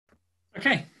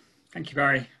Okay, thank you,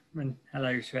 Barry, and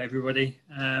hello to everybody.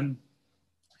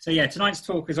 So yeah, tonight's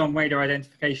talk is on wader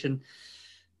identification.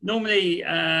 Normally,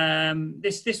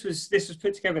 this was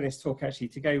put together, this talk actually,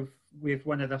 to go with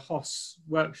one of the HOS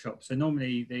workshops. So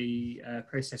normally the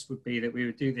process would be that we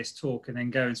would do this talk and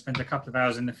then go and spend a couple of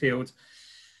hours in the field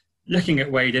looking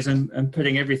at waders and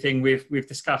putting everything we've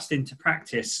discussed into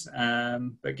practice.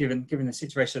 But given the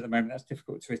situation at the moment, that's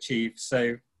difficult to achieve.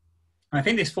 So I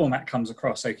think this format comes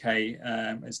across okay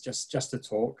as just a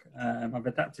talk. I've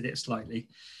adapted it slightly.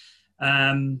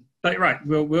 But right,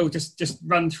 we'll just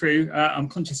run through. I'm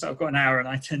conscious that I've got an hour and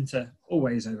I tend to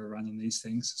always overrun on these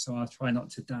things, so I'll try not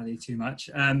to dally too much.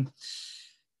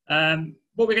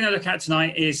 What we're going to look at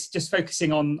tonight is just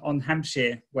focusing on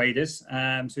Hampshire waders. So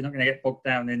we're not going to get bogged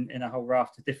down in a whole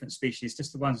raft of different species,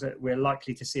 just the ones that we're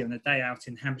likely to see on a day out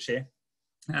in Hampshire.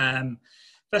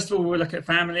 First of all, we'll look at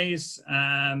families,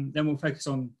 then we'll focus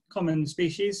on common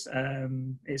species.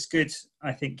 It's good,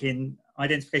 I think, in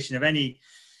identification of any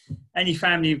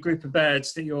family or group of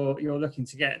birds that you're looking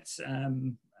to get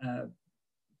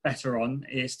better on,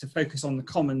 is to focus on the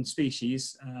common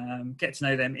species, get to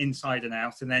know them inside and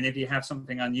out, and then if you have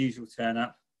something unusual turn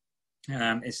up,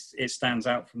 it stands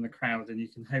out from the crowd and you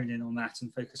can hone in on that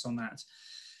and focus on that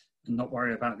and not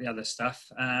worry about the other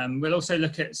stuff. We'll also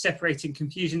look at separating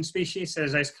confusion species. So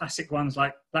there's those classic ones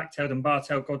like black-tailed and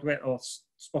bar-tailed godwit, or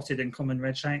spotted and common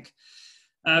redshank.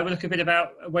 We'll look a bit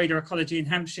about wader ecology in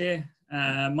Hampshire,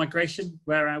 migration,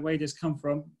 where our waders come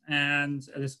from, and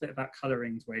a little bit about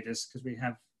colouring waders, because we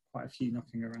have quite a few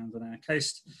knocking around on our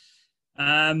coast.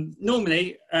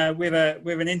 Normally, with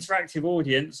an interactive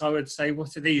audience, I would say,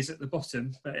 what are these at the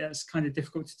bottom? But it's kind of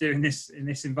difficult to do in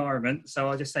this environment. So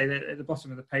I'll just say that at the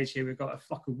bottom of the page here, we've got a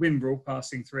flock of whimbrel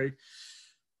passing through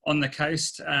on the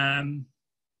coast,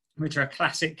 which are a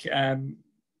classic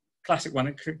one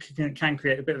that can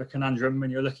create a bit of a conundrum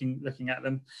when you're looking at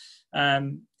them.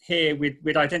 Here,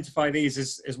 we'd identify these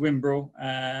as whimbrel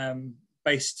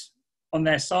based on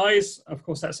their size. Of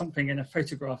course, that's something in a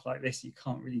photograph like this you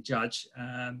can't really judge,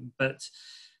 but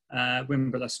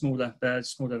whimbrel are smaller birds,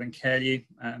 smaller than curlew,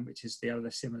 which is the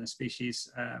other similar species,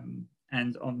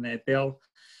 and on their bill,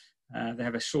 they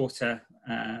have a shorter,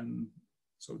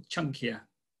 sort of chunkier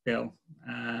bill.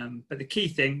 But the key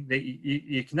thing that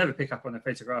you can never pick up on a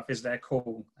photograph is their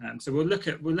call. So we'll look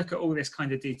at all this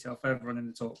kind of detail further on in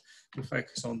the talk. We'll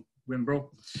focus on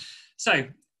whimbrel. So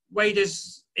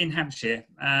waders in Hampshire.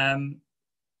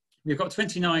 We've got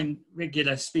 29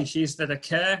 regular species that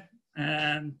occur,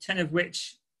 10 of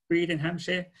which breed in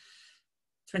Hampshire,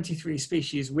 23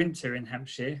 species winter in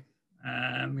Hampshire.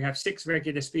 We have 6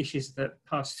 regular species that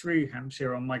pass through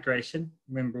Hampshire on migration,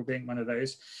 whimbrel being one of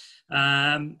those.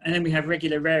 And then we have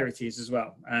regular rarities as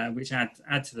well, which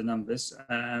add to the numbers.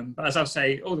 But as I'll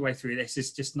say all the way through this,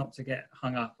 is just not to get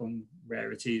hung up on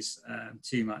rarities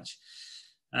too much.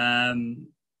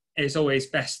 It's always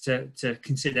best to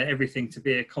consider everything to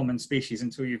be a common species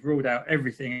until you've ruled out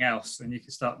everything else. Then you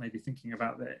can start maybe thinking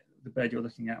about the bird you're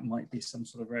looking at might be some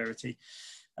sort of rarity.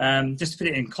 Just to put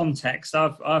it in context,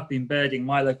 I've been birding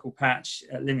my local patch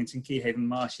at Lymington Keyhaven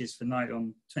Marshes for nigh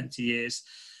on 20 years,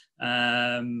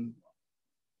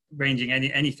 ranging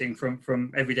anything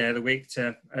from every day of the week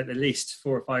to at least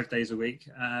 4 or 5 days a week.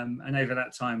 And over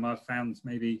that time, I've found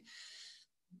maybe,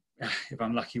 if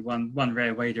I'm lucky, one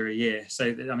rare wader a year. So,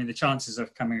 I mean, the chances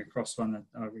of coming across one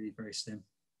are really very slim.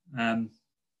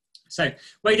 So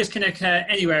waders can occur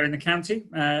anywhere in the county,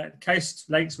 coast,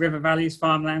 lakes, river valleys,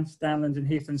 farmland, downland and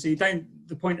heathland. So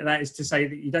the point of that is to say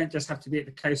that you don't just have to be at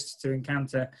the coast to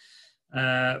encounter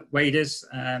waders.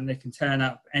 They can turn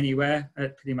up anywhere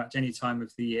at pretty much any time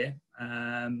of the year.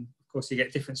 Of course, you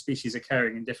get different species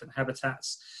occurring in different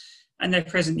habitats, and they're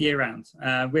present year-round.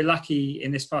 We're lucky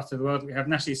in this part of the world. We have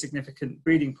nationally significant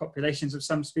breeding populations of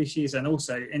some species, and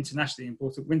also internationally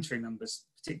important wintering numbers,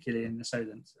 particularly in the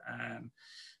Solent.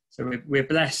 So we're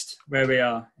blessed where we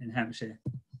are in Hampshire.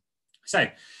 So,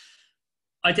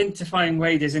 identifying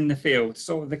waders in the field,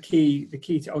 sort of the key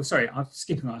to, oh, sorry, I'm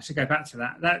skipping on, I should go back to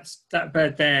that. That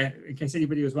bird there, in case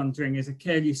anybody was wondering, is a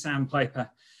curlew sandpiper.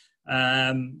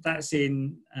 That's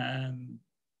in,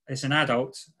 it's an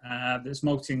adult that's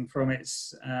molting from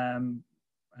its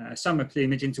summer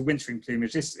plumage into wintering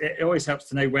plumage. It always helps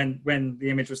to know when the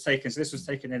image was taken. So this was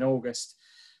taken in August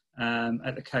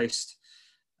at the coast.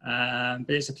 But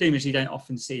it's a plumage you don't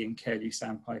often see in curlew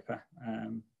sandpiper.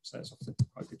 So it's often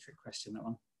quite a good trick question, that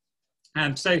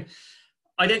one. So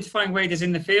identifying waders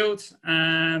in the field,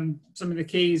 some of the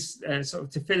keys sort of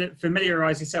to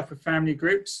familiarise yourself with family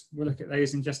groups. We'll look at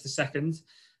those in just a second.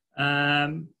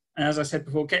 as I said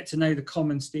before, get to know the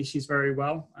common species very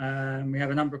well. We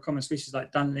have a number of common species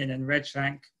like dunlin and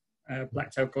redshank,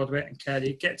 black-tailed godwit and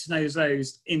curlew. Get to know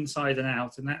those inside and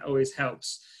out, and that always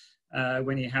helps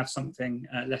when you have something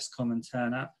less common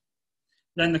turn up.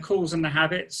 Learn the calls and the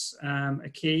habits are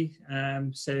key.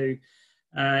 In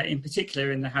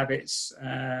particular in the habits,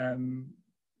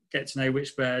 get to know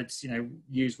which birds,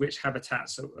 use which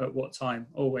habitats at what time,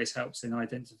 always helps in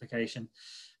identification.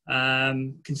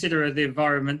 Consider the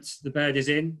environment the bird is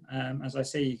in. As I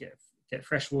say, you get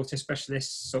freshwater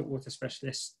specialists, saltwater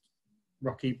specialists,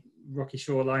 rocky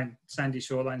shoreline, sandy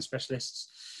shoreline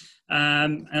specialists.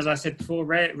 As I said before,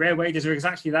 rare waders are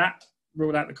exactly that.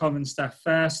 Rule out the common stuff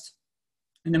first.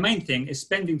 And the main thing is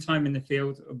spending time in the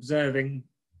field observing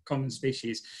common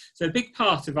species. So a big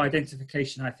part of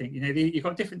identification, I think, you've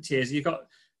got different tiers. You've got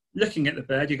looking at the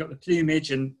bird, you've got the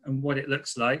plumage and what it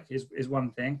looks like is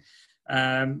one thing.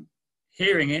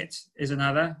 Hearing it is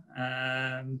another.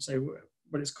 So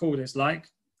what it's called is like.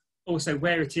 Also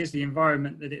where it is, the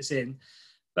environment that it's in.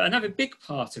 But another big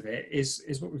part of it is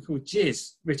what we call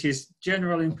GIS, which is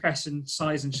general impression,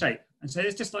 size and shape. And so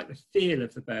it's just like the feel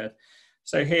of the bird.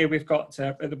 So here we've got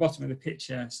at the bottom of the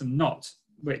picture some knot,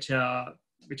 which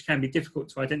can be difficult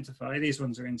to identify. These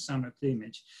ones are in summer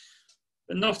plumage.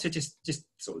 But knot are just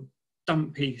sort of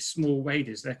dumpy, small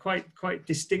waders. They're quite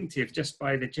distinctive just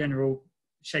by the general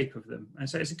shape of them. And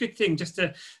so it's a good thing just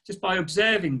by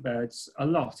observing birds a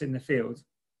lot in the field,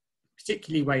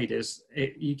 particularly waders,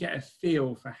 you get a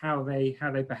feel for how they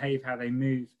behave, how they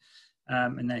move,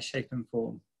 and their shape and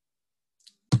form.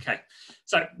 Okay,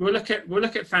 so we'll look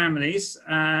at families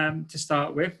to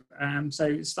start with.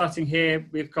 So starting here,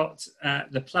 we've got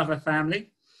the plover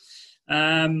family.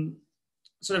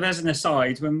 Sort of as an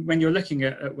aside, when you're looking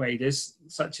at waders,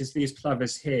 such as these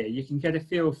plovers here, you can get a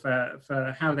feel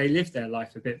for how they live their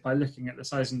life a bit by looking at the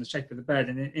size and the shape of the bird,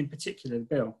 and in particular the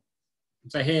bill.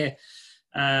 So here,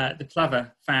 the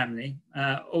plover family,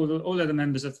 all of the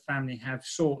members of the family have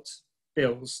short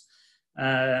bills,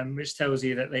 which tells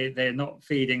you that they're not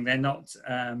feeding, they're not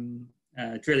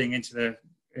drilling into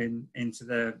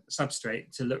the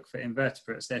substrate to look for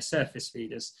invertebrates. They're surface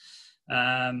feeders.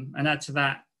 And add to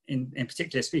that, in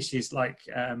particular species like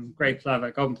grey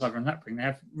plover, golden plover and lapwing, they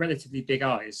have relatively big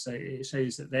eyes. So it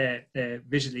shows that they're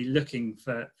visually looking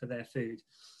for their food.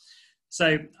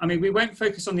 So, I mean, we won't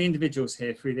focus on the individuals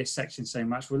here through this section so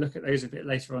much. We'll look at those a bit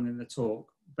later on in the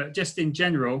talk. But just in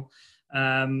general,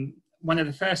 one of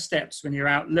the first steps when you're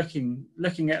out looking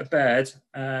at a bird,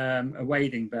 a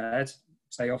wading bird,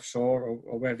 say offshore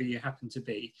or wherever you happen to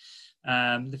be,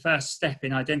 the first step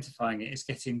in identifying it is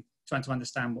trying to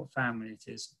understand what family it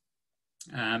is.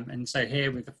 And so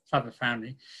here with the plover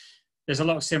family, there's a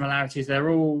lot of similarities. They're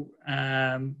all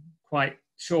quite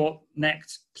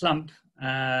short-necked, plump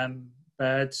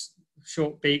birds,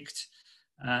 short-beaked.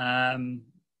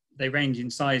 They range in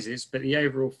sizes, but the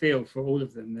overall feel for all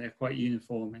of them, they're quite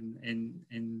uniform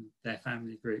in their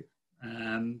family group.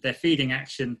 Their feeding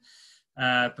action,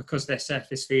 because they're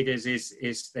surface feeders,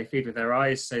 is they feed with their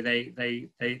eyes, so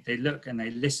they look and they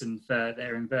listen for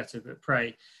their invertebrate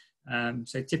prey.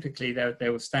 So typically they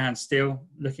will stand still,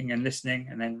 looking and listening,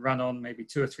 and then run on maybe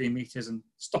 2 or 3 meters and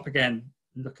stop again,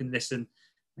 look and listen,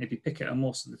 maybe pick at a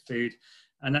morsel of food,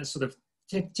 and that's sort of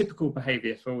typical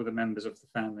behaviour for all the members of the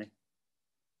family.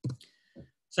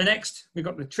 So next, we've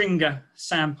got the Tringa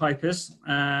sandpipers,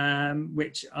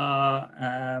 which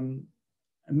are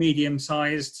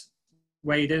medium-sized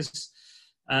waders.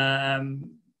 They're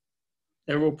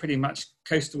all pretty much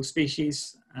coastal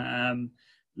species,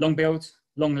 long-billed,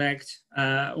 long-legged,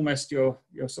 almost your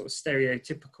sort of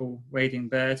stereotypical wading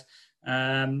bird.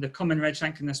 The common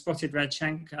redshank and the spotted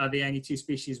redshank are the only 2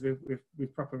 species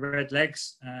with proper red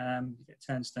legs. You get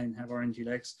turnstone, have orangey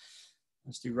legs.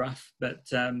 That's too rough,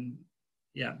 but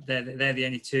yeah, they're the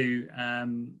only 2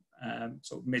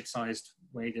 sort of mid-sized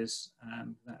waders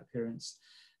with that appearance.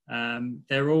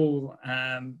 They're all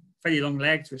fairly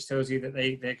long-legged, which tells you that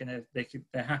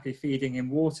they're happy feeding in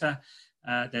water.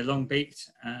 They're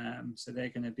long-beaked, so they're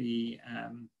going to be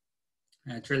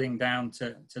drilling down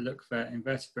to look for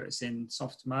invertebrates in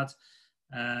soft mud.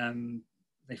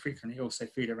 They frequently also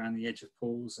feed around the edge of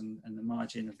pools and the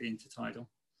margin of the intertidal.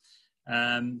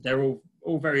 They're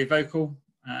all very vocal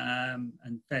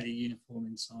and fairly uniform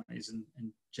in size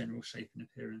and general shape and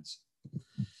appearance.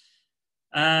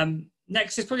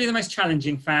 Next is probably the most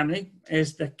challenging family,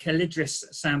 is the Calidris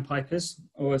sandpipers,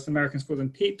 or as the Americans call them,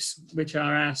 peeps, which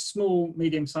are our small,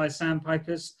 medium-sized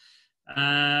sandpipers,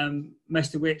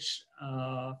 most of which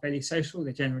are fairly social.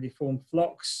 They generally form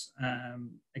flocks.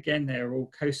 Again, they're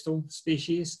all coastal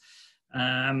species.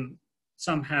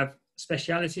 Some have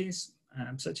specialities.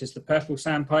 such as the purple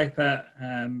sandpiper,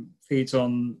 feeds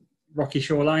on rocky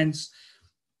shorelines.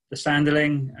 The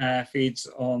sanderling feeds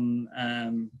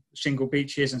on shingle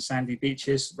beaches and sandy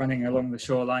beaches running along the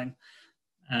shoreline.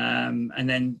 And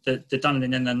then the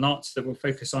dunlin and the knot that we'll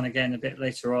focus on again a bit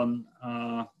later on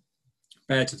are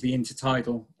birds of the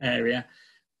intertidal area,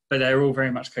 but they're all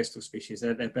very much coastal species.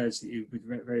 They're birds that you would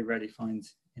very rarely find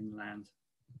inland.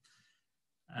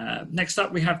 Next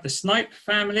up, we have the snipe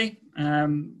family,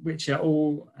 which are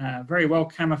all very well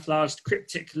camouflaged,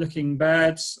 cryptic-looking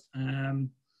birds.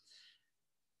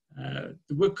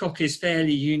 The woodcock is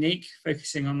fairly unique,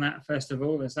 focusing on that first of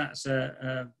all, as that's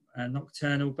a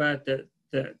nocturnal bird that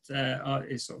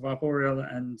is sort of arboreal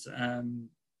and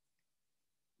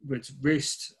would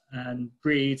roost and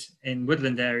breed in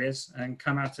woodland areas and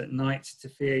come out at night to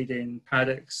feed in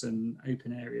paddocks and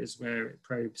open areas where it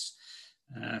probes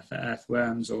for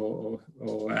earthworms or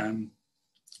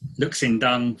looks in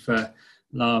dung for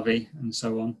larvae and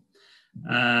so on.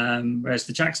 Whereas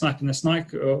the jacksnipe and the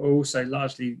snipe are also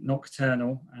largely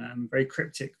nocturnal, very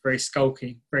cryptic, very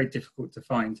skulky, very difficult to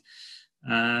find.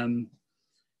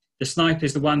 The snipe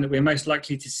is the one that we're most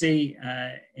likely to see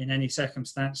in any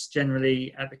circumstance,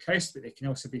 generally at the coast, but they can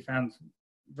also be found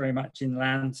very much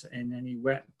inland in any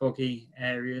wet, boggy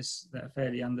areas that are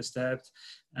fairly undisturbed.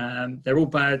 They're all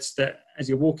birds that, as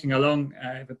you're walking along,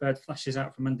 if a bird flashes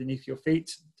out from underneath your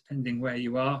feet, depending where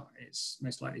you are, it's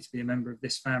most likely to be a member of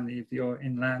this family if you're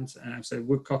inland. So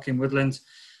woodcock in woodland,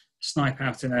 snipe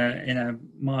out in a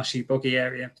marshy, boggy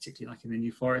area, particularly like in the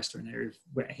New Forest or an area of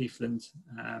wet heathland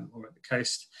or at the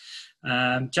coast.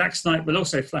 Jacksnipe will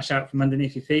also flash out from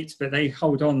underneath your feet, but they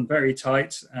hold on very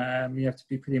tight. You have to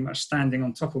be pretty much standing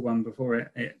on top of one before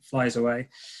it flies away.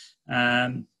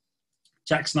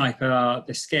 Jacksnipe are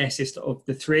the scarcest of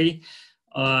the three,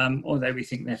 although we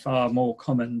think they're far more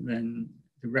common than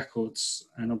the records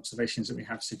and observations that we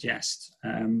have suggest.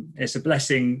 It's a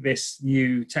blessing, this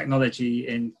new technology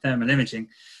in thermal imaging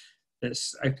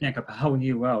that's opening up a whole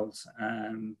new world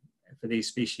for these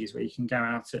species, where you can go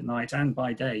out at night and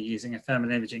by day using a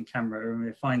thermal imaging camera, and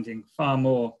we're finding far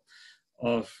more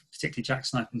of particularly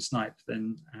jacksnipe and snipe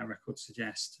than our records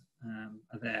suggest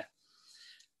are there.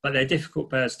 But they're difficult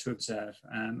birds to observe.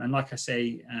 And like I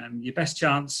say, your best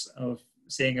chance of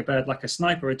seeing a bird like a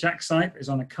snipe or a jacksnipe is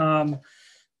on a calm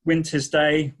winter's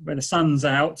day where the sun's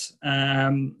out.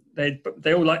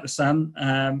 They all like the sun,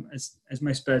 as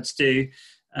most birds do.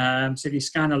 So if you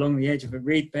scan along the edge of a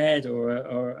reed bed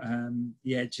or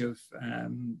the edge of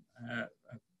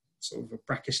sort of a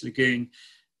brackish lagoon,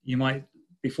 you might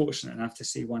be fortunate enough to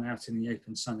see one out in the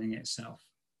open sunning itself.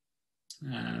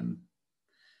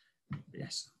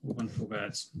 Yes, all wonderful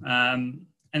birds.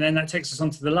 And then that takes us on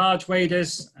to the large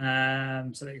waders.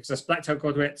 So that gives us black-tailed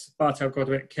godwit, bar-tailed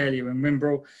godwit, curlew and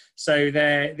whimbrel. So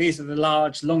these are the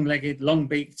large, long-legged,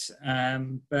 long-beaked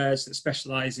birds that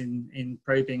specialise in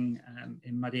probing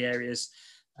in muddy areas,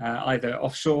 either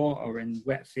offshore or in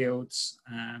wet fields.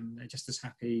 They're just as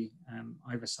happy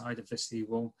either side of the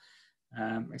seawall,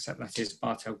 except that is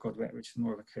bar-tailed godwit, which is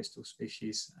more of a coastal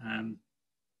species.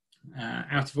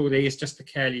 Out of all these, just the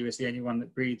curlew is the only one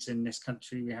that breeds in this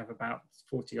country. We have about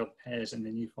 40 odd pairs in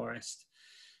the New Forest.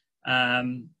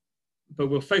 But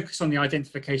we'll focus on the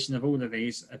identification of all of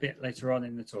these a bit later on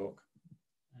in the talk.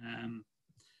 And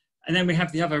then we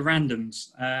have the other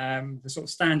randoms, the sort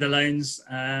of standalones.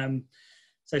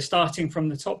 So starting from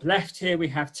the top left here, we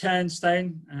have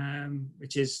turnstone,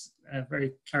 which is a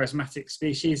very charismatic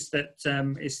species that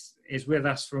is with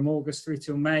us from August through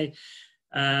till May.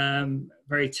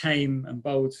 Very tame and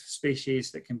bold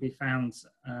species that can be found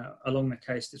along the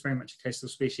coast. It's very much a coastal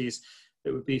species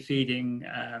that would be feeding,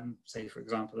 say, for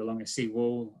example, along a sea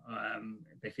wall.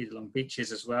 They feed along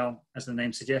beaches as well. As the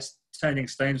name suggests, turning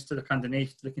stones to look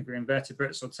underneath, looking for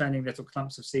invertebrates, or turning little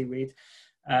clumps of seaweed.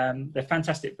 They're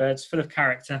fantastic birds, full of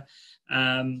character.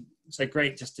 So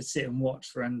great just to sit and watch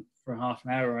for half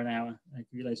an hour or an hour. They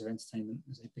give you loads of entertainment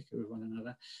as they bicker with one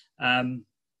another.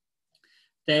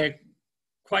 They're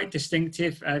quite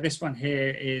distinctive. This one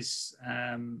here is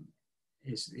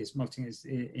molting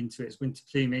into its winter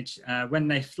plumage. When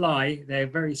they fly, they're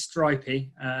very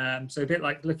stripy. So a bit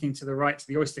like looking to the right to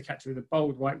the oystercatcher with the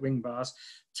bold white wing bars.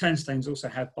 Turnstones also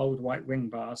have bold white wing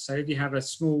bars. So if you have a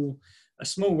small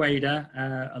wader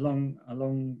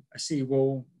along a sea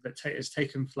wall that has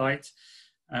taken flight,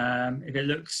 if it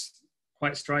looks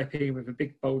quite stripy with a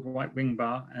big bold white wing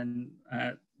bar and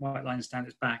white lines down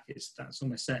its back, that's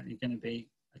almost certainly going to be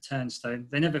a turnstone.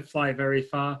 They never fly very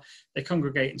far. They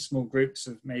congregate in small groups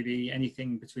of maybe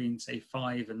anything between, say,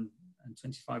 5 and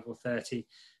 25 or 30,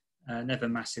 never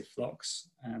massive flocks.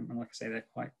 And like I say, they're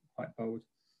quite bold.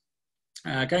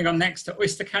 Going on next to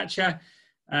oystercatcher,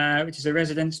 which is a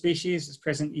resident species. It's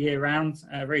present year-round,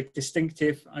 very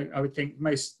distinctive. I would think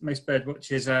most bird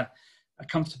watchers are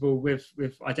comfortable with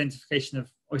identification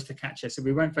of oystercatcher, so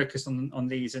we won't focus on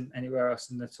these and anywhere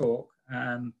else in the talk.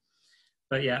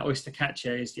 But yeah,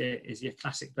 oystercatcher is your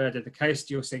classic bird of the coast.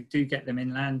 You also do get them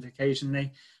inland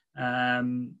occasionally.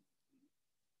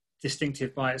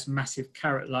 Distinctive by its massive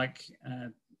carrot-like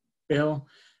bill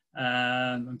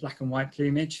and black and white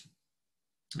plumage.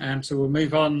 So we'll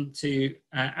move on to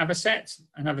avocet,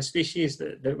 another species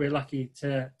that we're lucky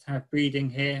to have breeding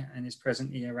here and is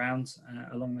present year-round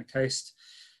along the coast.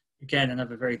 Again,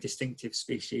 another very distinctive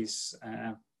species,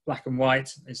 black and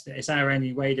white. It's our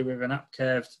only wader with an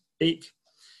upcurved beak.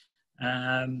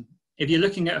 If you're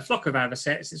looking at a flock of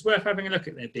avocets, it's worth having a look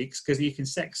at their beaks because you can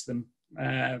sex them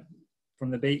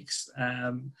from the beaks,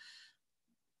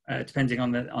 depending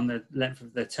on the length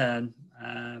of the turn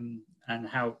and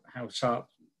how sharp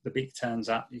the beak turns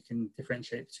up. You can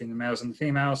differentiate between the males and the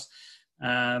females.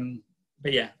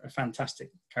 But yeah, a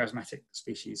fantastic charismatic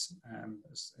species.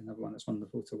 That's another one that's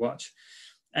wonderful to watch.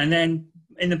 And then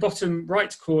in the bottom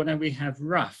right corner, we have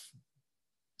ruff.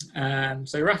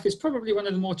 So ruff is probably one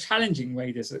of the more challenging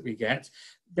waders that we get.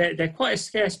 They're quite a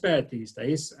scarce bird these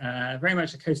days, very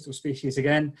much a coastal species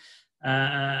again,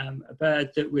 a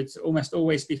bird that would almost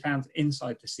always be found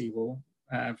inside the seawall.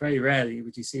 Very rarely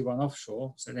would you see one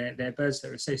offshore. So they're birds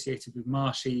that are associated with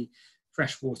marshy,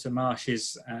 freshwater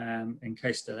marshes in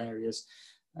coastal areas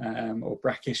or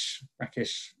brackish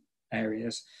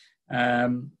areas.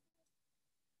 The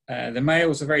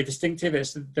males are very distinctive.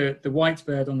 It's the white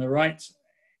bird on the right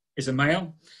is a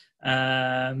male.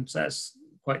 So that's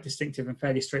quite distinctive and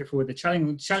fairly straightforward.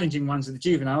 The challenging ones are the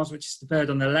juveniles, which is the bird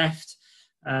on the left.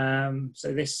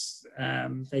 So this,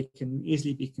 they can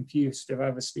easily be confused with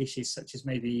other species such as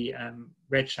maybe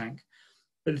redshank.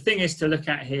 But the thing is to look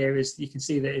at here is you can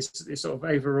see that it's sort of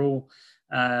overall,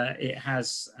 it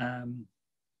has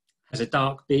a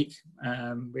dark beak,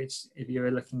 which if you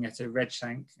were looking at a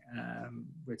redshank,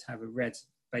 would have a red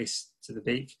base to the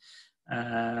beak.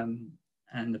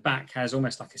 And the back has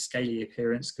almost like a scaly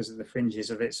appearance because of the fringes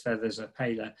of its feathers are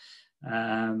paler.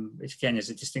 Which again is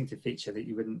a distinctive feature that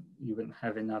you wouldn't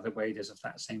have in other waders of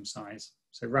that same size.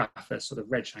 So ruff are sort of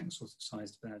redshank sort of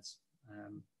sized birds.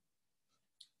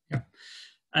 Yeah.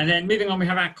 And then moving on, we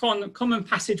have our common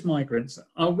passage migrants.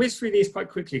 I'll whiz through these quite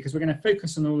quickly because we're going to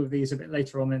focus on all of these a bit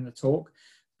later on in the talk.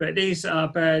 But these are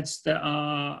birds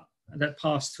that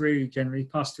pass through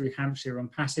Hampshire on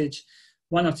passage.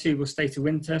 One or two will stay to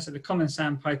winter. So the common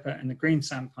sandpiper and the green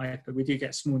sandpiper, we do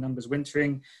get small numbers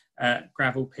wintering,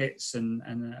 gravel pits and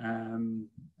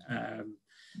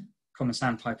common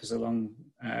sandpipers along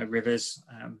rivers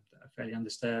that are fairly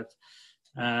undisturbed.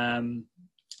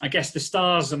 I guess the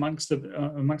stars amongst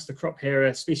the crop here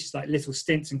are species like little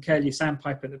stints and curlew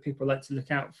sandpiper that people like to look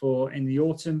out for in the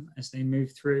autumn as they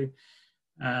move through,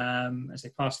 as they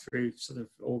pass through sort of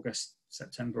August,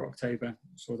 September, October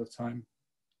sort of time,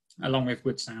 along with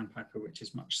wood sandpiper, which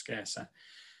is much scarcer.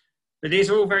 But these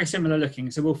are all very similar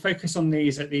looking, so we'll focus on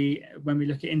these when we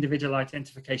look at individual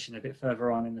identification a bit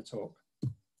further on in the talk.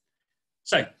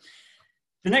 So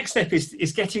the next step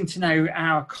is getting to know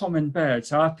our common birds.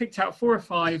 So I've picked out 4 or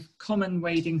 5 common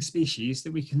wading species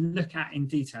that we can look at in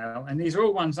detail, and these are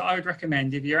all ones that I would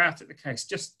recommend if you're out at the coast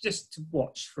just to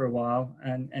watch for a while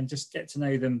and just get to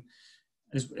know them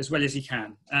as well as you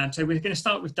can. So we're going to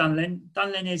start with dunlin.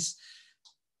 Dunlin is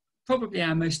probably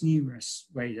our most numerous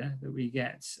wader that we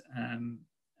get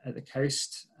at the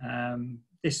coast.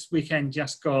 This weekend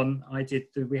just gone,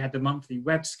 we had the monthly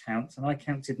webs count, and I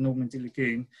counted Normandy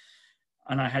Lagoon,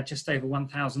 and I had just over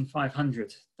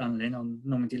 1,500 dunlin on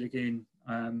Normandy Lagoon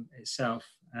itself,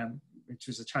 which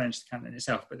was a challenge to count in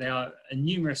itself. But they are a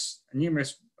numerous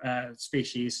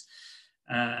species,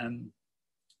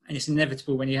 and it's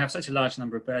inevitable when you have such a large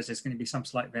number of birds, there's going to be some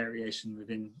slight variation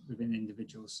within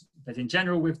individuals. But in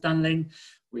general, with dunlin,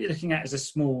 what you're looking at is a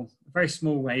very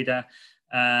small wader,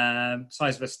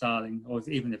 size of a starling, or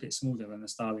even a bit smaller than a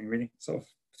starling, really, sort of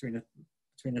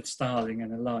between a starling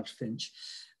and a large finch.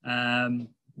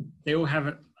 They all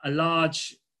have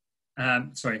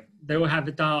they all have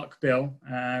a dark bill,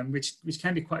 which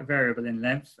can be quite variable in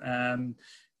length.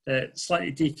 They're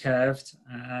slightly decurved.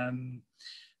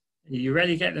 You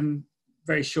rarely get them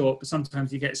very short, but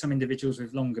sometimes you get some individuals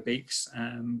with longer beaks,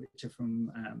 which are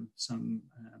from some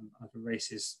other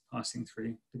races passing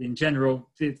through. But in general,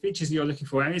 the features that you're looking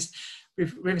for, and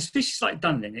with a species like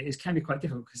dunlin, it can be quite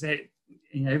difficult because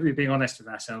if we're being honest with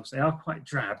ourselves, they are quite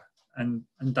drab and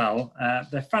dull.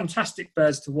 They're fantastic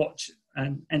birds to watch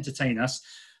and entertain us,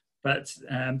 but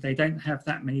they don't have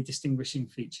that many distinguishing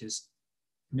features.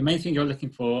 The main thing you're looking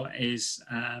for is,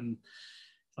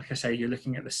 like I say, you're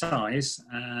looking at the size.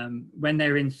 When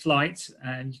they're in flight,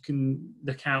 you can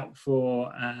look out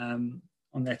for,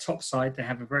 on their top side, they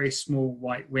have a very small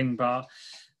white wing bar.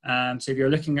 So if you're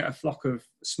looking at a flock of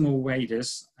small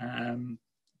waders,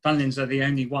 dunlins are the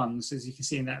only ones, as you can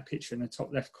see in that picture in the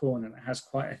top left corner, that has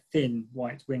quite a thin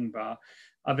white wing bar.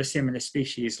 Other similar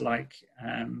species like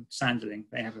sanderling,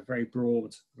 they have a very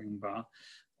broad wing bar,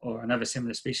 or another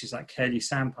similar species like curlew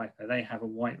sandpiper, they have a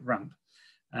white rump.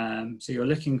 So you're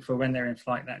looking for, when they're in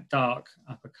flight, that dark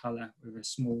upper colour with a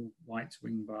small white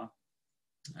wing bar.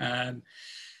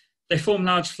 They form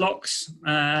large flocks.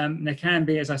 They can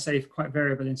be, as I say, quite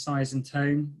variable in size and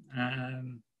tone.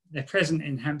 They're present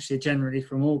in Hampshire generally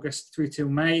from August through till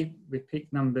May, with peak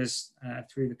numbers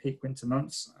through the peak winter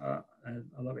months, a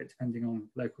lot of it depending on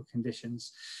local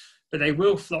conditions. But they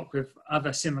will flock with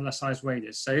other similar sized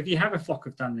waders. So if you have a flock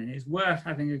of dunlin, it's worth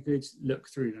having a good look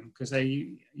through them, because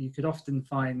you could often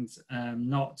find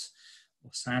knot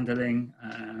or sanderling.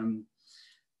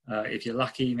 If you're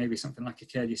lucky, maybe something like a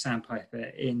curlew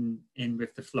sandpiper in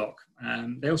with the flock.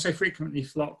 They also frequently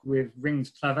flock with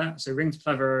ringed plover. So ringed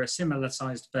plover are a similar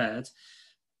sized bird,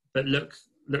 but look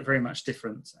very much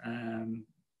different.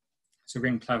 So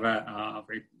ringed plover are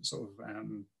very sort of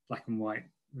black and white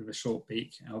with a short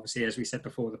beak. Obviously, as we said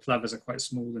before, the plovers are quite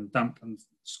small and dump and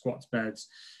squat birds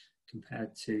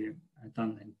compared to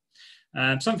dunlin.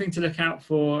 Something to look out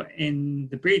for in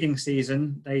the breeding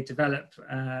season, they develop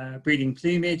breeding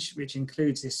plumage, which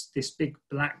includes this big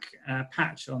black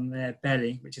patch on their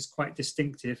belly, which is quite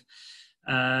distinctive.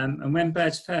 And when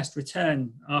birds first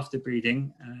return after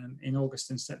breeding in August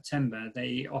and September,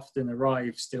 they often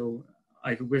arrive still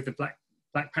either with the black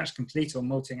patch complete or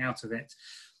molting out of it.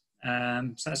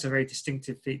 So that's a very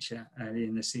distinctive feature early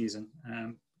in the season.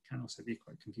 Can also be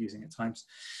quite confusing at times.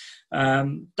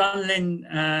 Dunlin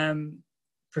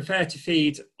prefer to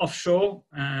feed offshore,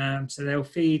 so they'll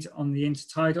feed on the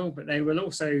intertidal, but they will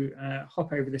also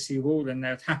hop over the seawall, and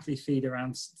they'll happily feed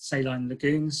around saline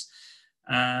lagoons.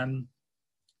 They're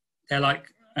like,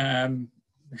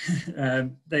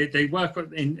 they work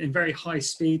in very high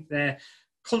speed. They're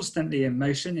constantly in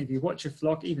motion. If you watch a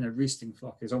flock, even a roosting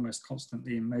flock is almost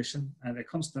constantly in motion. They're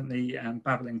constantly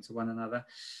babbling to one another.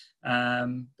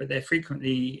 But they're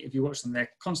frequently, if you watch them,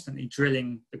 they're constantly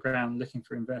drilling the ground looking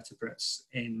for invertebrates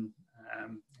in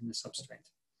the substrate.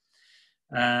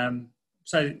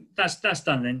 So that's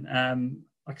dunlin.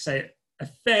 Like I say, a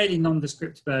fairly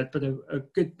nondescript bird, but a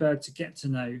good bird to get to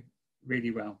know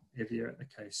really well if you're at the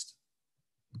coast.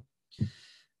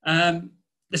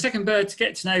 The second bird to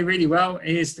get to know really well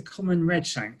is the common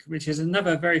redshank, which is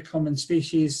another very common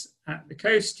species at the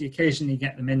coast. You occasionally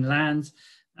get them inland.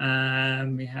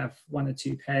 We have 1 or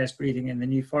 2 pairs breeding in the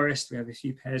New Forest. We have a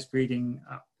few pairs breeding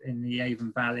up in the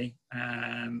Avon Valley,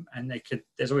 and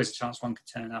there's always a chance one could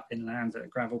turn up inland at a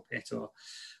gravel pit or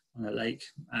on a lake.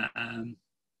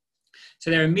 So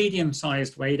they're a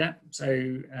medium-sized wader, so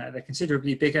they're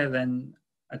considerably bigger than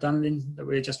a dunlin that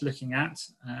we're just looking at.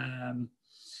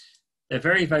 They're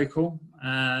very vocal.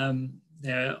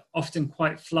 They're often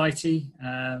quite flighty.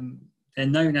 They're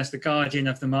known as the guardian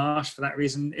of the marsh for that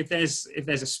reason. If there's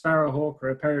a sparrowhawk or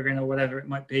a peregrine or whatever it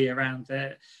might be around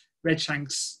there,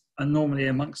 redshanks are normally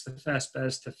amongst the first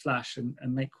birds to flash and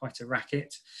make quite a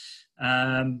racket.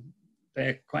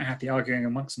 They're quite happy arguing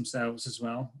amongst themselves as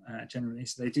well, generally.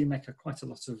 So they do make quite a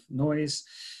lot of noise.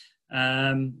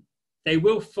 They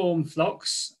will form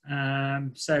flocks.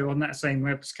 So on that same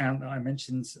Webb's count that I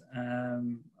mentioned,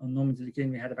 on Normandy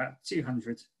Lagoon, we had about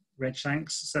 200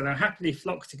 redshanks. So they'll happily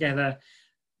flock together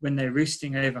when they're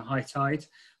roosting over high tide.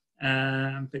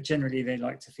 But generally they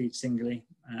like to feed singly.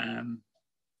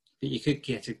 But you could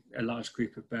get a large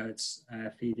group of birds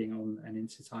feeding on an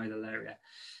intertidal area.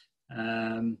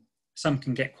 Some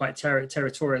can get quite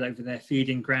territorial over their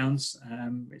feeding grounds,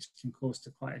 which can cause to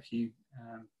quite a few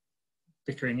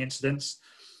bickering incidents.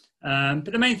 But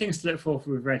the main things to look for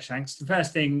with redshanks, the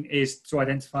first thing is to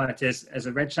identify it as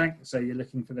a redshank. So you're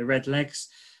looking for the red legs.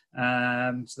 So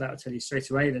that will tell you straight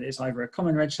away that it's either a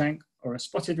common redshank or a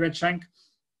spotted redshank.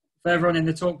 Further on in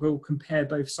the talk, we'll compare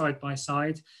both side by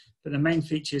side. But the main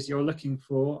features you're looking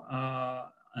for are,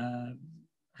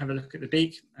 have a look at the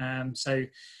beak.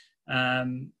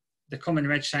 The common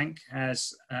redshank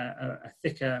has a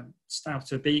thicker,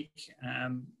 stouter beak.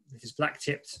 It is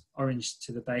black-tipped, orange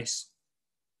to the base,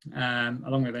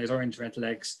 along with those orange-red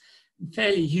legs.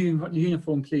 Fairly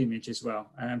uniform plumage as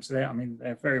well. So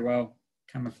they're very well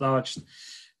camouflaged.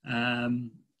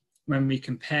 When we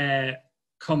compare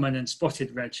common and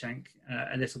spotted redshank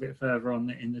a little bit further on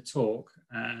in the talk,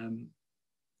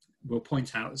 we'll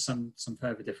point out some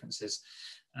further differences.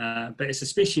 but it's a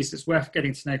species that's worth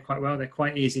getting to know quite well. They're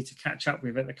quite easy to catch up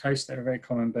with at the coast. They're a very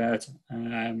common bird.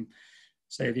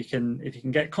 So if you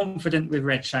can get confident with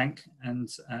redshank and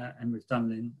with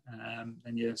dunlin,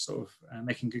 then you're sort of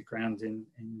making good ground in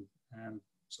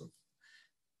sort of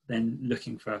then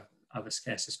looking for other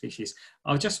scarcer species.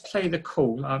 I'll just play the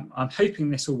call. I'm hoping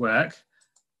this will work.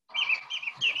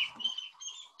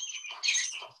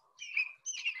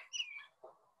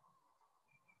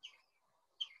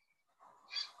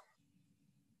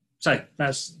 So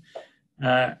that's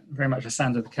very much a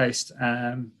sound of the coast,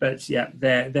 but yeah,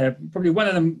 they're probably one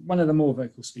of the more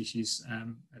vocal species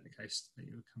at the coast that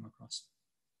you would come across.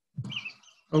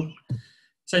 Oh,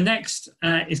 so next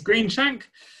is greenshank.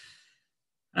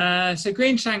 So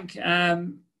greenshank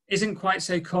isn't quite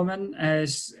so common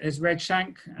as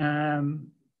redshank,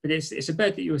 but it's a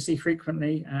bird that you will see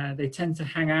frequently. They tend to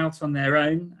hang out on their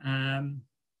own.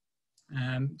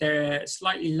 They're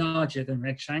slightly larger than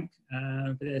redshank,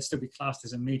 but they'll still be classed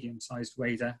as a medium-sized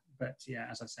wader. But yeah,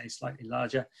 as I say, slightly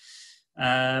larger.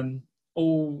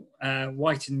 All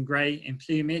white and grey in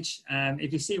plumage.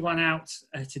 If you see one out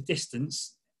at a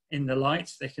distance in the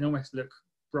light, they can almost look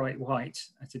bright white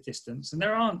at a distance. And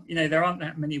there aren't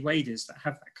that many waders that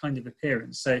have that kind of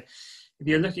appearance. So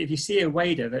if you see a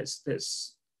wader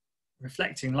that's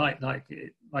reflecting light like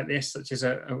this, such as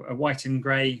a white and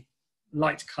grey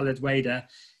light coloured wader,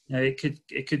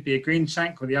 it could be a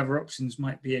greenshank, or the other options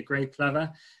might be a grey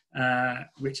plover,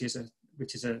 which is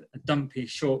a dumpy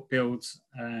short-billed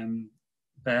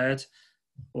bird,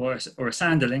 or a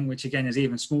sanderling, which again is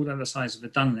even smaller, the size of a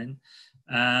dunlin.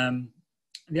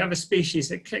 The other species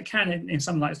that can in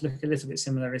some lights look a little bit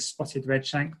similar is spotted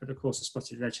redshank, but of course a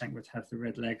spotted redshank would have the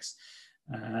red legs,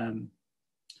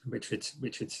 which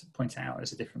would point out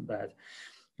as a different bird,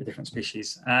 a different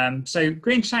species. So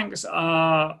greenshanks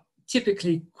are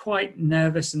typically quite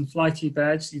nervous and flighty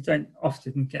birds. You don't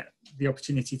often get the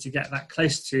opportunity to get that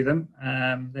close to them.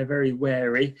 They're very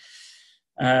wary,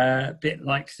 a bit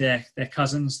like their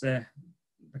cousins, the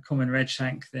common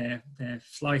redshank. They're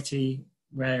flighty,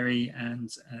 wary, and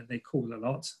they call a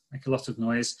lot, make a lot of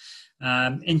noise.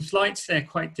 In flight, they're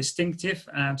quite distinctive.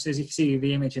 So as you can see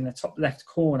the image in the top left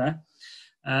corner,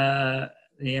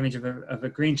 the image of a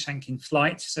greenshank in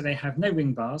flight. So they have no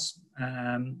wing bars,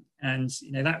 and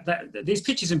these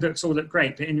pictures and books all look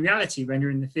great, but in reality, when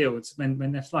you're in the fields,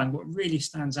 when they're flying, what really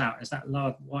stands out is that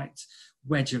large white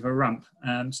wedge of a rump.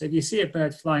 So if you see a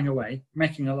bird flying away,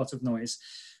 making a lot of noise,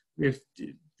 with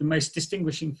the most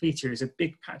distinguishing feature is a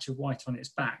big patch of white on its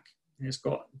back. And it's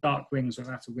got dark wings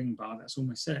without a wing bar. That's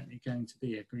almost certainly going to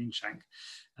be a greenshank.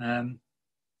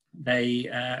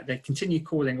 They continue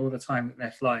calling all the time that they're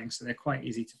flying, so they're quite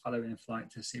easy to follow in flight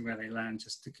to see where they land,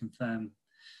 just to confirm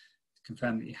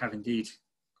that you have indeed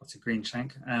got a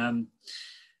greenshank.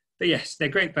 But yes, they're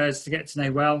great birds to get to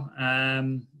know well.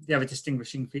 The other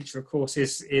distinguishing feature, of course,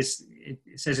 is it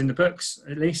says in the books,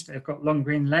 at least, they've got long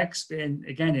green legs. But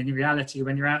again, in reality,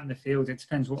 when you're out in the field, it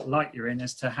depends what light you're in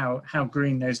as to how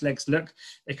green those legs look.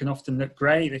 They can often look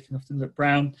grey, they can often look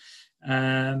brown.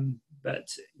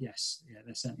 But yes, yeah,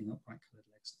 they're certainly not bright coloured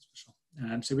legs, that's for sure.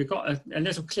 So we've got a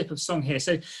little clip of song here.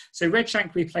 So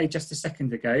redshank we played just a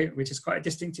second ago, which is quite a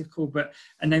distinctive call,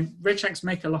 and then redshanks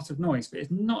make a lot of noise, but it's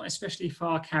not especially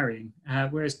far carrying.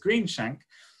 Whereas greenshank,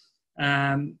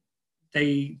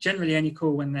 they generally only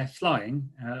call when they're flying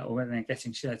or when they're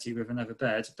getting shirty with another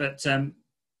bird, but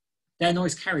their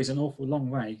noise carries an awful long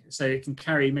way. So it can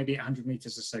carry maybe 100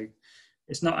 meters or so.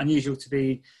 It's not unusual to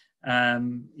be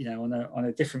on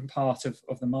a different part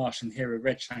of the marsh and hear a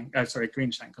greenshank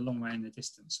a long way in the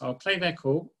distance. So I'll play their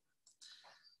call.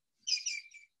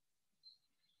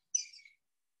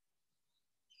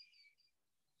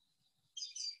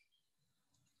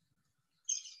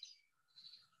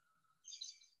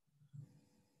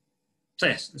 So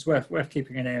yes, it's worth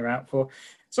keeping an ear out for.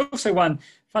 It's also one,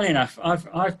 funny enough,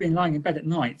 I've been lying in bed at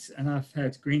night and I've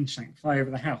heard greenshank fly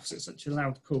over the house. It's such a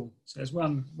loud call. So there's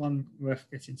one worth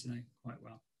getting to know quite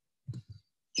well.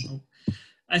 Oh.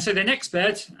 And so the next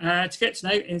bird to get to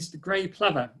know is the grey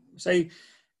plover. So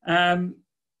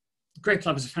grey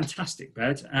plover is a fantastic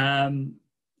bird.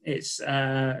 It's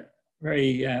a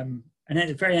very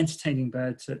entertaining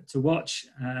bird to watch.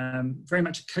 Very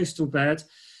much a coastal bird.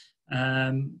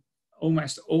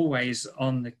 Almost always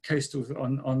on the coastal,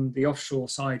 on the offshore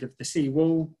side of the sea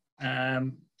wall.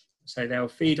 So they'll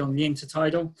feed on the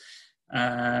intertidal,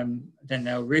 then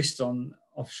they'll roost on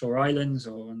offshore islands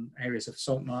or on areas of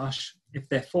salt marsh. If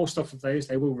they're forced off of those,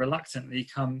 they will reluctantly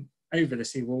come over the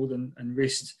seawall and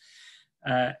roost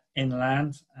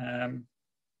inland,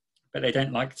 but they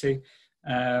don't like to.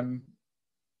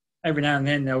 every now and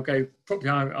then they'll go, probably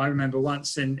I remember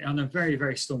once on a very,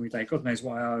 very stormy day, God knows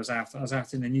why I was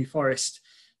out in the New Forest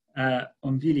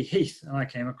on Beaulieu Heath, and I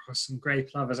came across some grey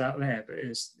plovers out there, but it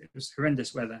was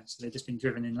horrendous weather, so they've just been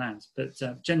driven inland. But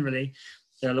generally,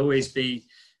 they'll always be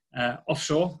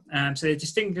offshore. So the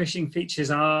distinguishing features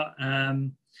are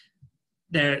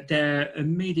they're a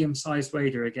medium-sized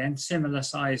wader again, similar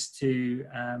size to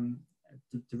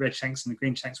the red shanks and the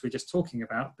green shanks we're just talking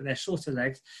about, but they're shorter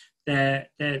legged. They're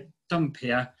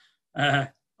dumpier. I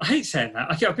hate saying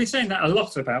that. I've been saying that a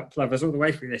lot about plovers all the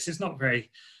way through this. It's not very.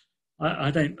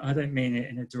 I don't mean it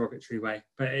in a derogatory way,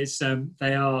 but it's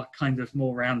they are kind of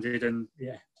more rounded and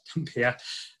dumpier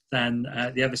than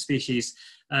the other species.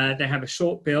 They have a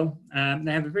short bill.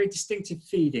 They have a very distinctive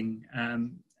feeding,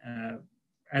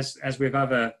 as with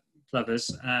other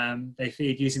plovers. They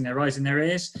feed using their eyes and their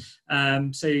ears.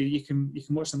 So you can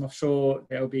watch them offshore.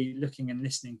 They'll be looking and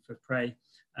listening for prey.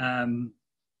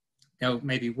 They'll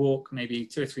maybe walk maybe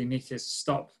 2 or 3 meters,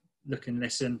 stop, look and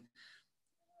listen,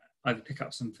 either pick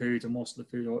up some food, a morsel of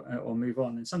food, or move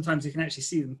on. And sometimes you can actually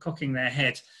see them cocking their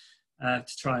head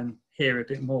to try and hear a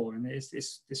bit more. And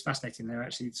it's fascinating. They're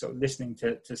actually sort of listening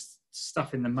to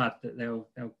stuff in the mud that they'll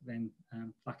then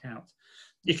pluck out.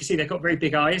 You can see they've got very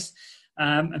big eyes.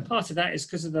 And part of that is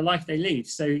because of the life they lead.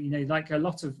 So, like a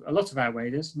lot of our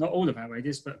waders, not all of our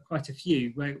waders, but quite a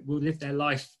few, will live their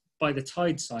life by the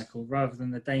tide cycle rather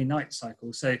than the day-night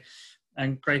cycle. So,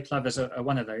 and grey plovers are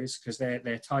one of those, because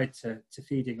they're tied to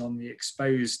feeding on the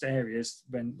exposed areas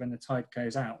when the tide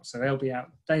goes out. So they'll be out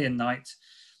day and night,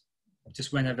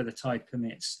 just whenever the tide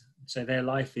permits. So their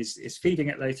life is feeding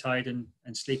at low tide and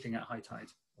sleeping at high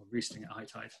tide, or roosting at high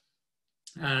tide.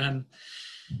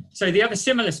 So the other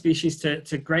similar species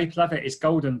to grey plover is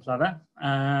golden plover,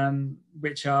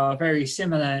 which are very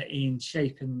similar in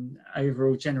shape and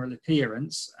overall general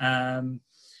appearance,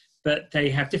 but they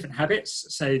have different habits.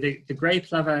 So the grey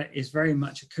plover is very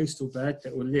much a coastal bird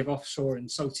that will live offshore in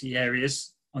salty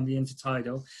areas on the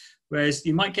intertidal, whereas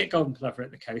you might get golden plover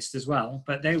at the coast as well,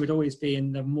 but they would always be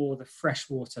in the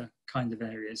freshwater kind of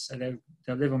areas. So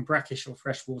they'll live on brackish or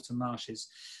freshwater marshes.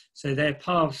 So their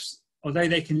paths, although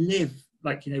they can live,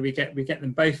 like, we get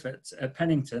them both at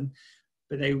Pennington,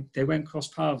 but they won't cross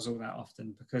paths all that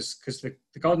often, because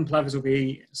the golden plovers will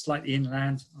be slightly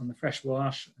inland on the fresh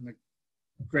wash, and the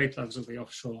grey plovers will be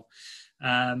offshore.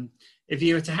 If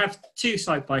you were to have two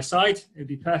side by side, it would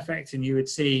be perfect, and you would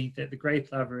see that the grey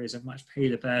plover is a much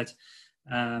paler bird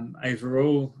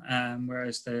overall,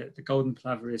 whereas the golden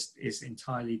plover is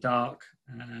entirely dark,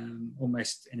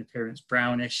 almost in appearance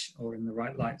brownish, or in the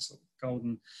right light sort of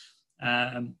golden.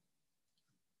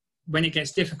 When it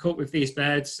gets difficult with these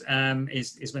birds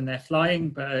is when they're flying,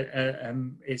 but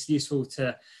it's useful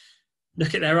to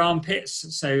look at their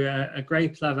armpits. So a grey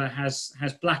plover has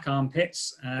black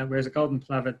armpits, whereas a golden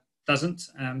plover doesn't.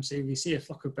 So if you see a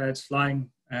flock of birds flying,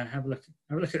 have a look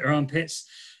at their armpits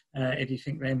if you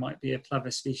think they might be a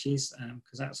plover species,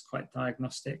 because that's quite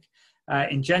diagnostic.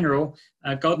 In general,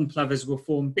 golden plovers will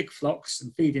form big flocks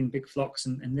and feed in big flocks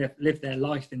and live their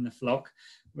life in the flock,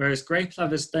 whereas grey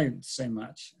plovers don't so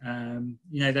much.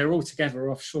 They're all together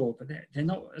offshore, but they're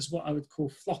not as what I would call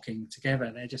flocking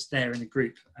together. They're just there in a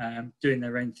group, doing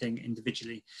their own thing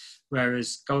individually,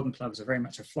 whereas golden plovers are very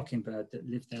much a flocking bird that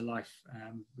live their life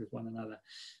with one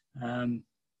another.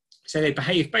 So they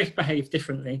both behave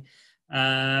differently.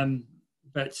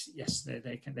 But yes,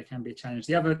 they can be a challenge.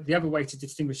 The other way to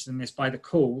distinguish them is by the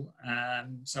call.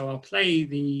 So I'll play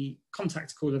the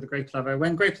contact call of the grey plover.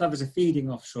 When grey plovers are feeding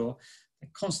offshore, they're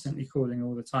constantly calling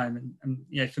all the time.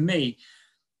 And for me,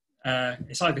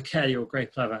 it's either Curlew or grey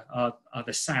plover are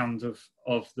the sound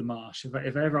of the marsh. If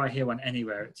ever I hear one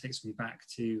anywhere, it takes me back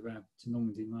to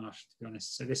Normandy Marsh, to be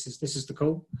honest. So this is the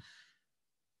call.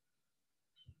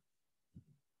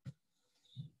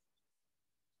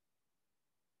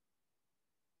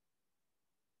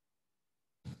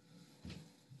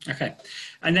 Okay,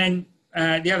 and then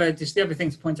the other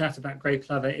thing to point out about grey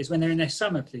plover is when they're in their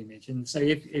summer plumage. And so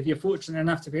if you're fortunate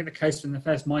enough to be at the coast when the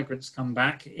first migrants come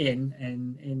back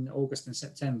in August and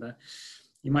September,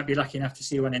 you might be lucky enough to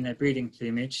see one in their breeding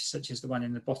plumage, such as the one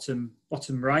in the bottom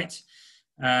right.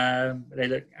 They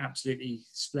look absolutely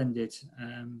splendid,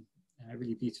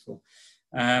 really beautiful.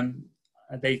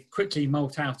 They quickly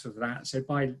molt out of that. So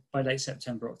by late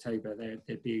September, October,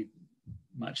 they'd be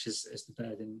much as the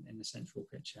bird in the central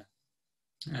picture.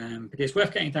 But it's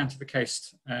worth getting down to the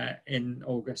coast in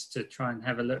August to try and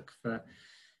have a look for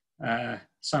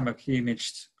summer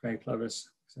plumaged grey plovers.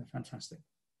 So fantastic.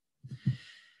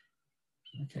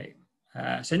 Okay,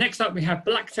 So next up we have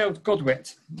black-tailed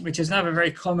godwit, which is another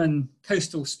very common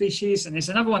coastal species, and it's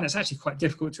another one that's actually quite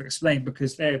difficult to explain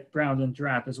because they're brown and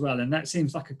drab as well, and that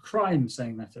seems like a crime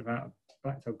saying that about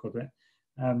black-tailed godwit.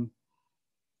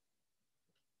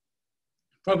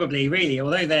 Probably really,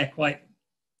 although they're quite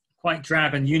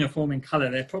drab and uniform in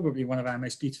colour, they're probably one of our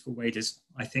most beautiful waders,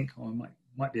 I think, or I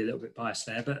might be a little bit biased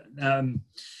there, but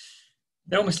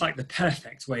they're almost like the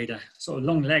perfect wader, sort of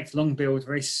long-legged, long-billed,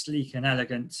 very sleek and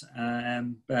elegant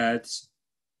birds.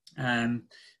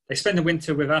 They spend the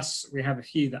winter with us. We have a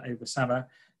few that over summer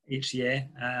each year,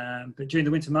 but during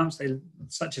the winter months,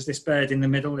 such as this bird in the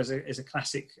middle is a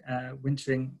classic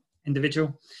wintering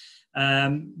individual.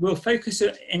 We'll focus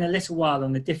in a little while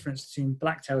on the difference between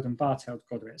black-tailed and bar-tailed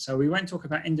godwit. So we won't talk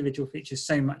about individual features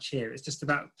so much here. It's just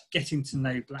about getting to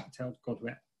know black-tailed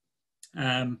godwit.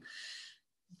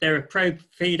 They're a probe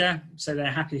feeder, so they're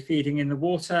happy feeding in the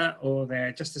water, or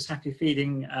they're just as happy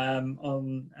feeding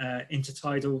on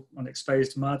intertidal, on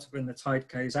exposed mud when the tide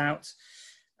goes out.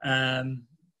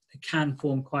 They can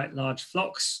form quite large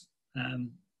flocks.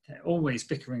 They're always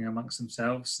bickering amongst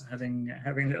themselves, having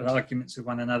little arguments with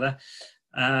one another.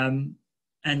 And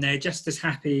they're just as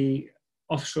happy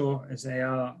offshore as they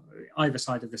are either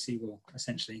side of the seawall,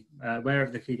 essentially,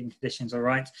 wherever the feeding conditions are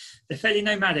right. They're fairly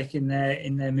nomadic in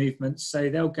their movements, so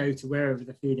they'll go to wherever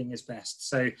the feeding is best.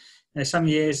 So some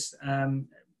years,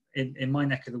 in my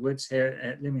neck of the woods here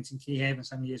at Lymington Key Haven,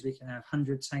 some years we can have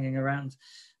hundreds hanging around.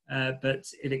 But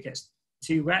if it gets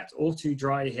too wet or too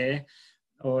dry here,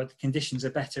 or the conditions are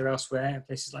better elsewhere,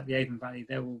 places like the Avon Valley,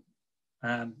 they will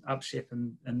upship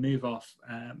and move off,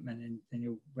 and then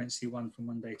you won't see one from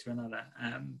one day to another.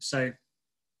 So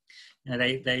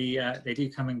they do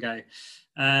come and go.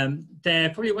 They're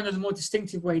probably one of the more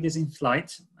distinctive waders in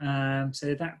flight.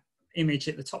 So that image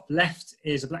at the top left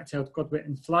is a black-tailed godwit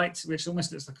in flight, which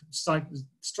almost looks like a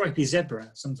stripy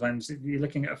zebra. Sometimes if you're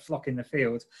looking at a flock in the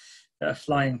field that are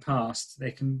flying past,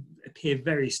 they can appear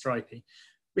very stripy,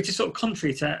 which is sort of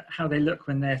contrary to how they look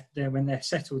when they're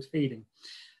settled feeding.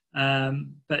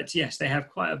 But yes, they have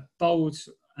quite a bold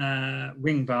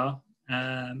wing bar,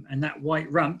 and that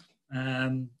white rump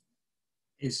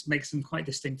makes them quite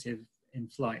distinctive in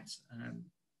flight,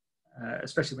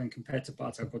 especially when compared to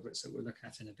bar-tailed godwits that we'll look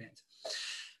at in a bit.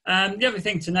 The other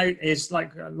thing to note is,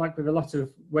 like with a lot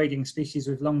of wading species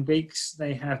with long beaks,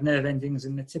 they have nerve endings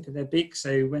in the tip of their beak,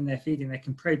 so when they're feeding they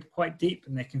can probe quite deep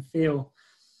and they can feel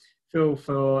for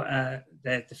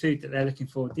the food that they're looking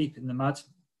for deep in the mud.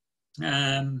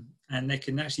 And they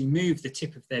can actually move the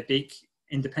tip of their beak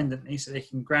independently, so they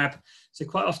can grab. So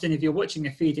quite often if you're watching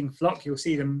a feeding flock, you'll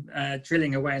see them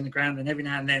drilling away in the ground, and every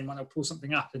now and then one will pull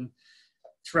something up and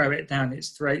throw it down its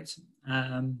throat.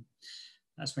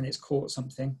 That's when it's caught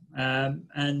something.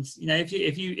 And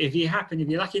if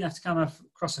you're lucky enough to come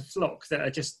across a flock that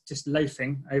are just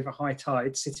loafing over high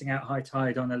tide, sitting out high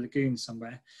tide on a lagoon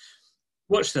somewhere,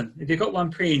 watch them. If you've got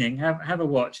one preening, have a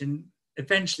watch, and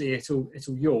eventually it'll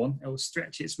yawn, it'll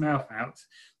stretch its mouth out,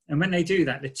 and when they do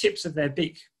that, the tips of their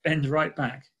beak bend right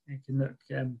back. It can look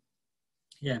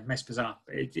most bizarre,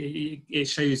 but it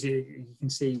shows you can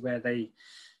see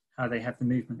how they have the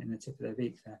movement in the tip of their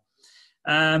beak there.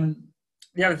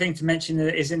 The other thing to mention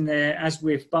is as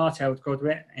with bar-tailed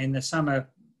godwit, in the summer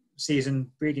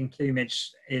season, breeding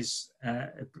plumage is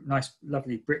a nice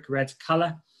lovely brick red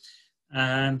colour.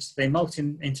 So they molt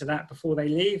into that before they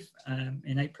leave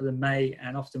in April and May,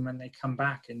 and often when they come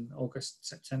back in August,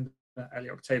 September, early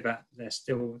October,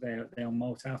 they'll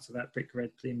molt out of that brick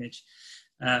red plumage,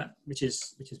 which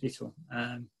is beautiful.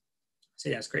 So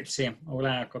yeah, it's great to see them. All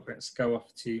our godwits go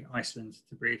off to Iceland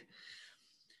to breed.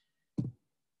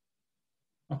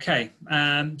 Okay,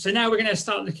 so now we're going to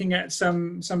start looking at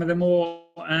some of the more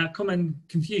common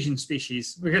confusion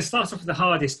species. We're going to start off with the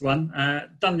hardest one,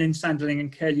 Dunlin, Sanderling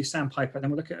and Curlew Sandpiper, then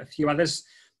we'll look at a few others.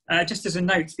 Just as a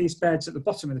note, these birds at the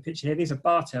bottom of the picture here, these are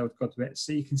bar-tailed godwits.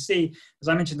 So you can see, as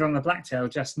I mentioned on the black-tail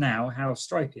just now, how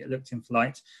stripy it looked in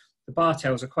flight. The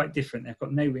bar-tails are quite different. They've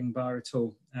got no wing bar at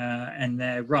all, and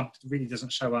their rump really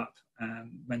doesn't show up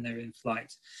when they're in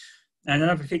flight. And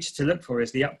another feature to look for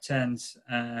is the upturned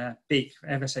beak,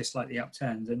 ever so slightly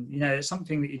upturned. And, it's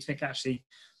something that you'd think actually,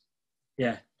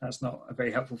 that's not a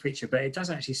very helpful feature, but it does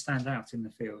actually stand out in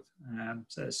the field.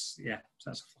 So that's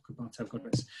a flock of bar-tailed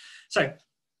godwits. So,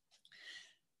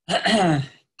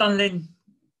 Dunlin,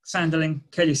 Sanderling,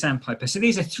 Curlew Sandpiper. So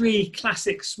these are three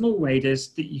classic small waders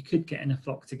that you could get in a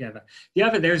flock together.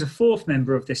 There is a fourth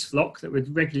member of this flock that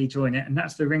would regularly join it, and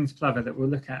that's the ringed plover that we'll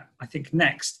look at, I think,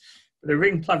 next. But the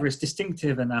ringed plover is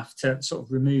distinctive enough to sort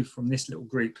of remove from this little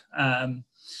group.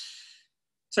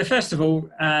 So first of all,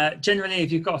 generally, if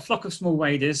you've got a flock of small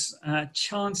waders,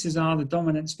 chances are the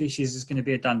dominant species is going to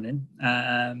be a dunlin.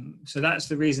 So that's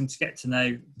the reason to get to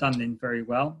know dunlin very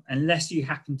well, unless you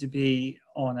happen to be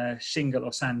on a shingle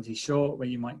or sandy shore where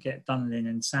you might get dunlin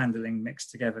and sanderling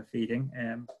mixed together feeding,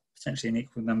 potentially in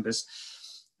equal numbers.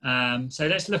 So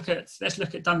let's look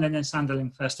at dunlin and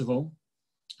sanderling first of all.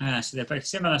 So they're both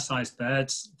similar sized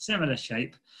birds, similar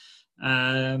shape.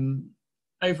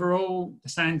 Overall, the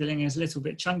sanderling is a little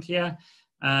bit chunkier.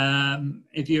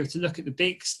 If you were to look at the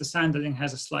beaks, the sanderling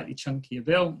has a slightly chunkier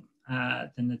bill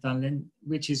than the dunlin,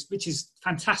 which is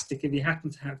fantastic if you happen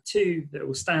to have two that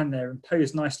will stand there and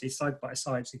pose nicely side by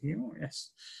side. So you think, oh yes,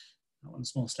 that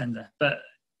one's more slender, but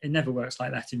it never works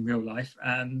like that in real life.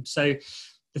 So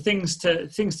the things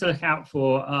to look out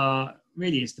for are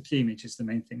really is the plumage is the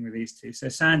main thing with these two. So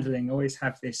sanderling always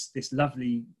have this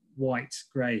lovely white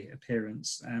grey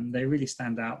appearance. They really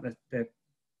stand out. They're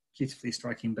beautifully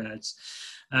striking birds.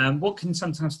 What can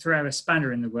sometimes throw a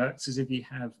spanner in the works is if you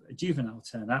have a juvenile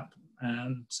turn up.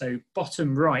 So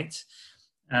bottom right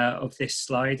of this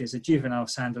slide is a juvenile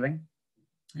sanderling.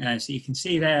 So you can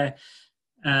see there,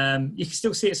 you can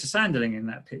still see it's a sanderling in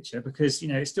that picture because, you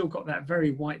know, it's still got that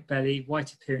very white belly,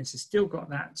 white appearance. It's still got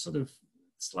that sort of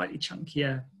slightly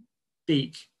chunkier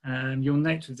beak. You'll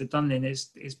note with the dunlin,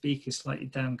 its beak is slightly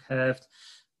down curved,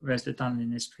 whereas the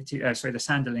dunlin is the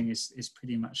sanderling is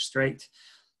pretty much straight.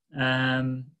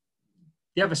 The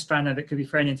other spanner that could be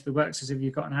thrown into the works is if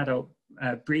you've got an adult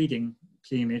breeding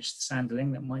plumage, the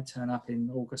sanderling, that might turn up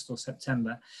in August or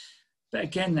September. But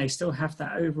again, they still have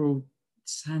that overall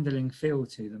sanderling feel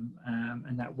to them,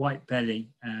 and that white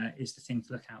belly is the thing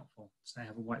to look out for. So they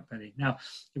have a white belly. Now,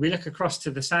 if we look across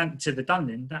to the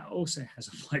dunlin, that also has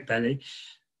a white belly,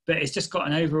 but it's just got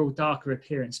an overall darker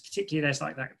appearance. Particularly, there's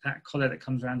like that collar that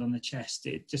comes around on the chest.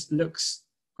 It just looks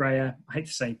grayer. I hate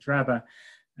to say drabber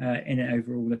in an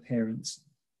overall appearance.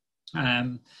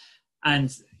 And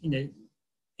you know,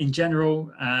 in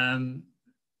general,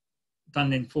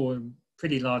 dunlin form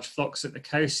pretty large flocks at the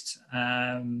coast.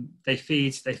 They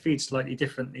feed slightly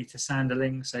differently to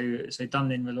sanderling. So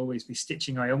dunlin will always be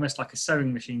stitching away, almost like a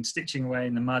sewing machine, stitching away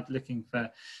in the mud, looking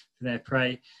for their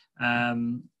prey.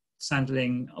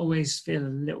 Sanderling always feel a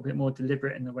little bit more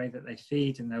deliberate in the way that they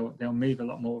feed, and they'll move a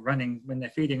lot more running when they're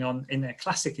feeding in their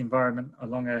classic environment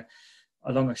along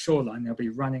a shoreline. They'll be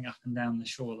running up and down the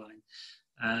shoreline.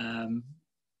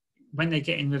 When they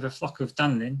get in with a flock of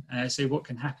dunlin, so what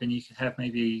can happen, you could have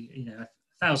maybe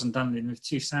 1,000 dunlin with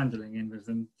 2 sanderling in with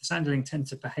them. The sanderling tend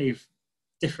to behave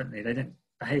differently. They don't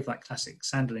behave like classic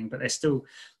sanderling, but they're still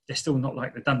not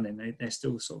like the dunlin. They're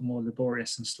still sort of more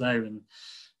laborious and slow,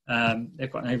 and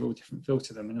they've got an overall different feel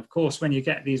to them. And of course, when you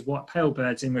get these white pale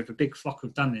birds in with a big flock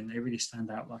of dunlin, they really stand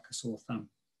out like a sore thumb.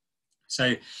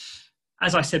 So,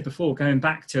 as I said before, going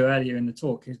back to earlier in the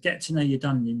talk, is get to know your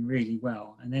dunlin really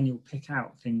well, and then you'll pick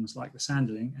out things like the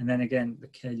sanderling, and then again the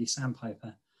curlew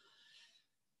sandpiper.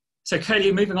 So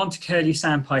moving on to curlew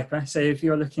sandpiper. So if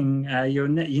you're looking,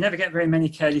 you never get very many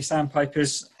curlew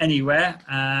sandpipers anywhere.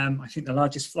 I think the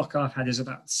largest flock I've had is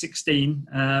about 16,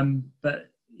 but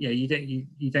yeah,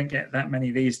 you don't get that many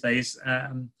these days.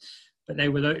 But they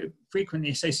will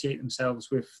frequently associate themselves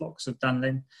with flocks of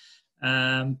dunlin.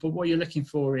 But what you're looking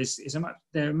for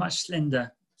they're a much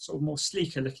slender, sort of more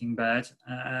sleeker looking bird,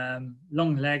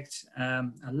 long-legged,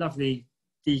 a lovely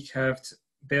decurved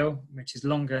bill, which is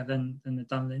longer than the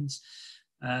dunlins.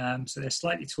 So they're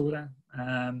slightly taller.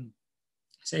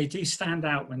 So they do stand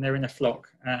out when they're in a flock.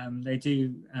 They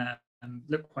do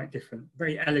look quite different,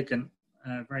 very elegant,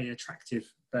 very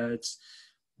attractive birds.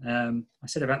 I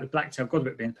said about the black-tailed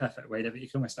godwit being a perfect wader, but you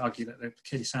can almost argue that the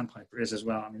curlew sandpiper is as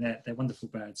well. I mean, they're wonderful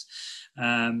birds.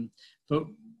 But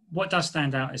what does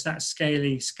stand out is that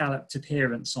scaly, scalloped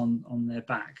appearance on their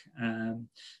back.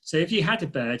 So if you had a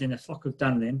bird in a flock of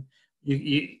dunlin,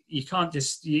 you can't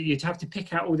just, you'd have to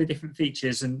pick out all the different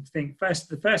features and think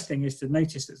the first thing is to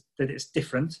notice that it's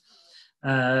different,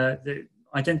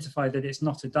 identify that it's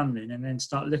not a dunlin, and then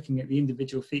start looking at the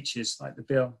individual features like the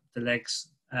bill, the legs,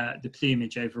 the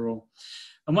plumage overall.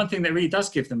 And one thing that really does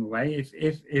give them away,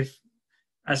 if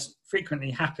as frequently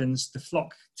happens, the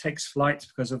flock takes flight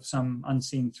because of some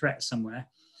unseen threat somewhere,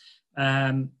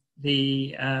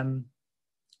 the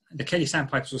curlew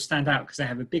sandpipers will stand out because they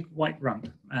have a big white rump.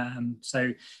 So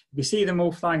if you see them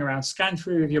all flying around, scan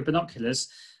through with your binoculars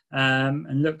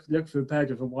and look for a bird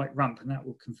with a white rump, and that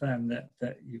will confirm that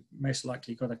you've most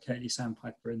likely got a curlew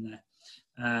sandpiper in there.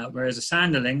 Whereas a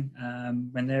sanderling,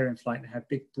 when they're in flight, they have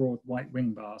big, broad white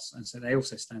wing bars, and so they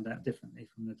also stand out differently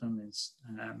from the dunlins.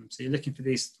 So you're looking for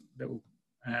these little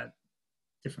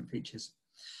different features.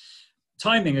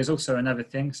 Timing is also another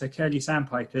thing. So curly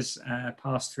sandpipers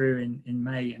pass through in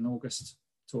May and August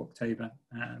to October.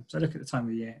 So look at the time of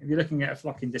the year. If you're looking at a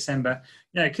flock in December,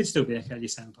 yeah, it could still be a curly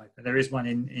sandpiper. There is one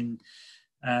in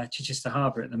Chichester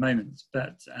Harbour at the moment,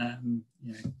 but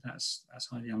you know, that's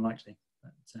highly unlikely.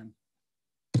 But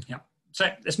yeah. So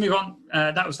let's move on.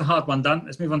 That was the hard one done.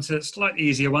 Let's move on to slightly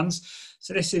easier ones.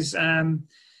 So this is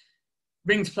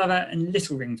ringed plover and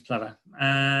little ringed plover.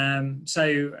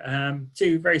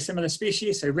 Two very similar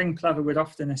species. So ringed plover would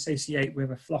often associate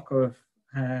with a flock of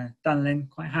dunlin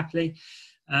quite happily.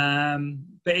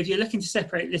 But if you're looking to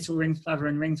separate little ringed plover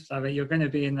and ringed plover, you're going to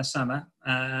be in the summer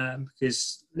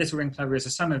because little ringed plover is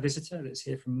a summer visitor that's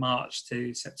here from March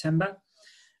to September.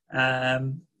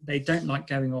 They don't like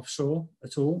going offshore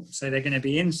at all, so they're going to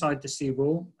be inside the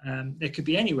seawall. They could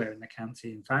be anywhere in the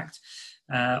county, in fact,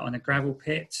 on a gravel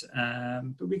pit,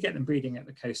 but we get them breeding at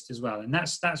the coast as well. And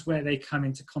that's where they come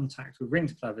into contact with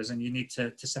ringed plovers, and you need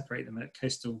to separate them at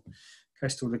coastal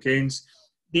lagoons.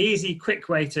 The easy, quick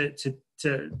way to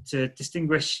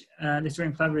distinguish little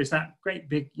ringed plover is that great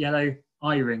big yellow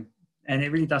eye ring, and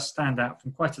it really does stand out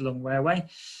from quite a long way away.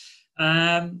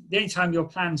 The only time your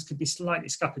plans could be slightly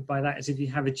scuppered by that is if you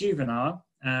have a juvenile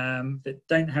that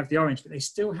don't have the orange, but they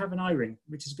still have an eye ring,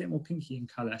 which is a bit more pinky in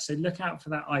colour. So look out for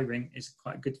that eye ring, is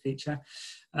quite a good feature.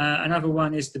 Another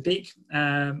one is the beak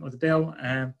or the bill.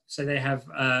 So they have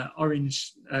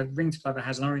orange, ringed plover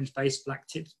has an orange base, black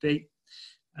tipped beak.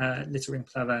 Little ringed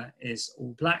plover is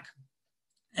all black.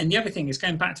 And the other thing is,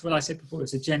 going back to what I said before,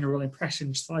 is a general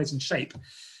impression, size and shape.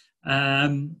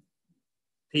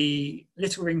 The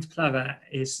little ringed plover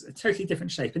is a totally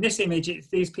different shape. In this image,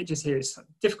 these pictures here, it's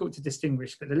difficult to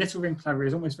distinguish, but the little ringed plover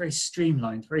is almost very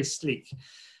streamlined, very sleek.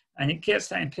 And it gets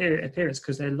that appearance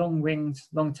because they're long-winged,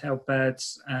 long-tailed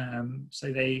birds.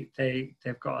 So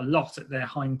they've got a lot at their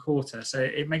hind quarter. So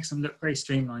it makes them look very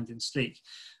streamlined and sleek.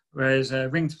 Whereas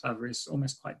ringed plover is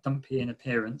almost quite dumpy in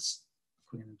appearance.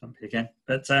 I'm calling them dumpy again.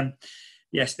 But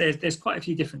yes, there's quite a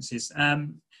few differences.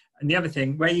 And the other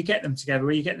thing, where you get them together,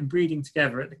 where you get them breeding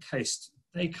together at the coast,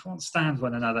 they can't stand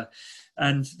one another.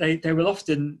 And they will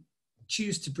often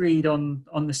choose to breed on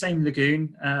the same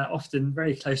lagoon, often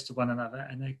very close to one another,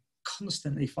 and they're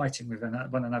constantly fighting with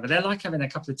one another. They're like having a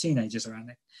couple of teenagers around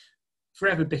there,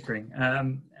 forever bickering.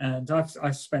 And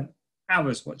I've spent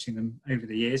hours watching them over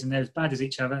the years, and they're as bad as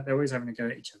each other. They're always having a go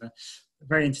at each other.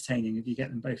 Very entertaining if you get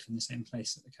them both in the same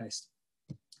place at the coast.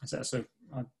 So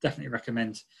I definitely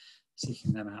recommend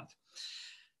seeking them out.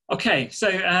 Okay,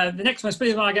 so the next one,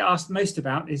 the one I get asked most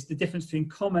about, is the difference between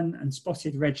common and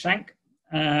spotted redshank.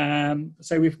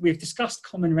 So we've discussed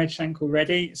common redshank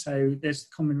already. So there's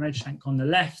common redshank on the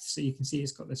left. So you can see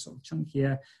it's got this sort of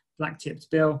chunkier black-tipped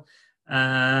bill,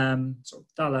 sort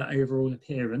of duller overall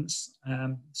appearance.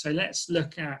 So let's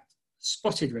look at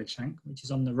spotted redshank, which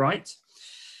is on the right.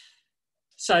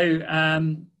 So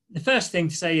the first thing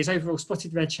to say is overall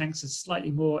spotted redshanks are slightly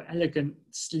more elegant,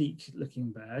 sleek looking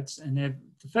birds. And the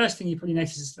first thing you probably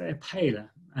notice is they're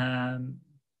paler. And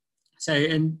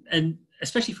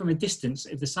especially from a distance,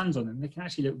 if the sun's on them, they can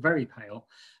actually look very pale.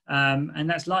 And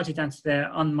that's largely down to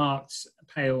their unmarked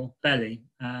pale belly.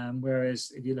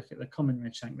 Whereas if you look at the common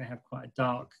redshank, they have quite a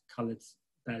dark coloured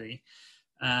belly.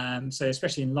 So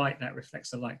especially in light, that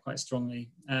reflects the light quite strongly.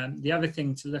 The other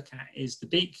thing to look at is the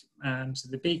beak. So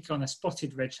the beak on a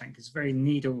spotted redshank is very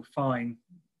needle fine,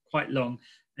 quite long,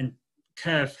 and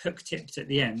curved hook-tipped at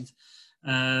the end.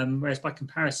 Whereas by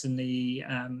comparison, the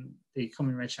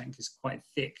common redshank is quite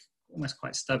thick, almost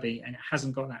quite stubby, and it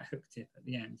hasn't got that hook tip at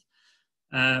the end.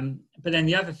 But then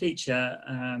the other feature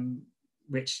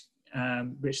which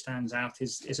stands out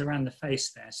is around the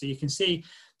face there. So you can see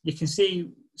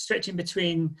stretching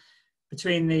between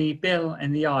the bill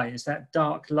and the eye is that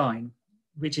dark line,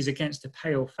 which is against a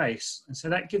pale face. And so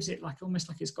that gives it almost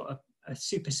like it's got a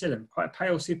supercilium, quite a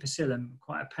pale supercilium,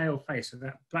 quite a pale face with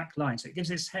that black line. So it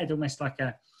gives its head almost like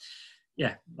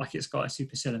it's got a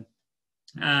supercilium.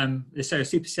 So a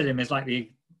supercilium is like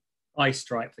the eye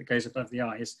stripe that goes above the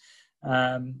eyes.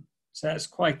 So that's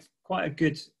quite a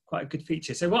good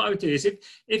feature. So what I would do is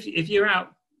if you're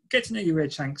out, get to know your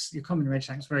redshanks, your common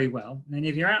redshanks very well. And then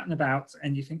if you're out and about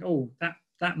and you think, oh,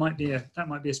 that might be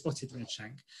a spotted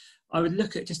redshank, I would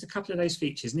look at just a couple of those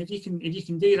features. And if you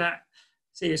can do that,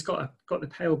 see it's got the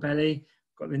pale belly,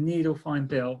 got the needle fine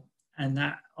bill, and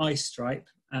that eye stripe.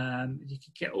 If you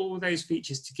could get all those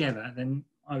features together, then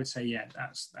I would say, yeah,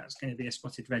 that's going to be a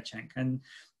spotted redshank. And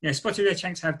spotted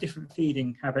redshanks have different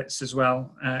feeding habits as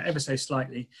well, ever so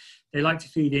slightly. They like to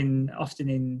feed often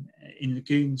in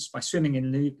lagoons by swimming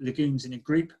in lagoons in a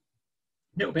group,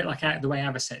 a little bit like the way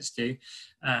avocets do,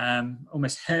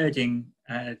 almost herding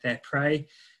their prey.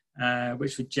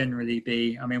 which would generally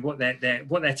be, I mean, what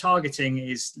they're targeting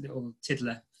is little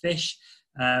tiddler fish,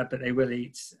 but they will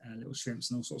eat little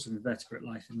shrimps and all sorts of invertebrate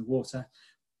life in the water.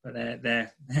 But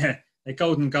their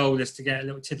golden goal is to get a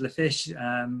little tiddler fish,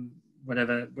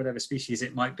 whatever species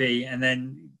it might be, and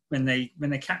then when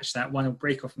they catch that, one will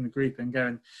break off from the group and go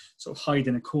and sort of hide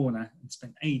in a corner and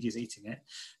spend ages eating it,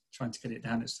 trying to get it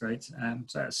down its throat.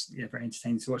 So that's very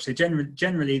entertaining to watch. So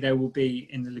generally they will be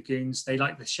in the lagoons. They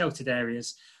like the sheltered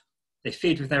areas. They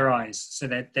feed with their eyes, so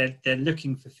they're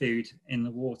looking for food in the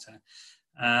water.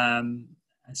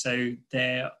 And so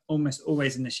they're almost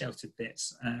always in the sheltered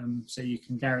bits. So you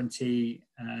can guarantee,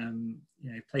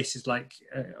 places like,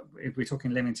 if we're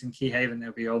talking Leamington, Keyhaven,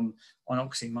 they'll be on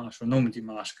Oxley Marsh or Normandy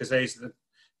Marsh, because those are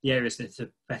the areas that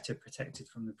are better protected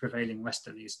from the prevailing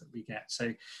westerlies that we get.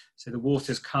 So the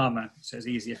water's calmer, so it's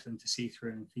easier for them to see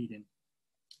through and feed in.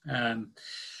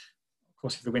 Of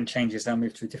course, if the wind changes, they'll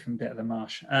move to a different bit of the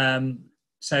marsh.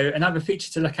 So another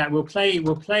feature to look at, we'll play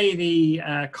the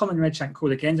common redshank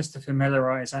call again, just to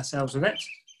familiarise ourselves with it.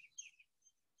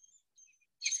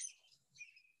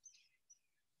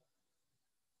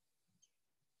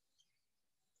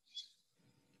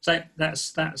 So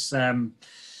that's the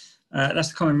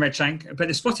common redshank, but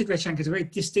the spotted redshank is a very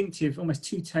distinctive, almost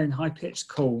two-tone, high-pitched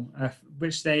call,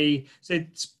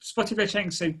 spotted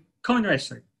redshank. So common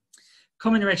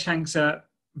redshanks are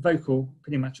vocal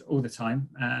pretty much all the time.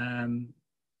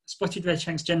 Spotted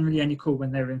redshanks generally only call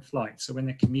when they're in flight, so when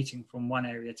they're commuting from one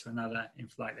area to another in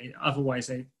flight. Otherwise,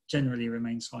 they generally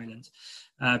remain silent.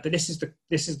 But this is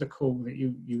the call that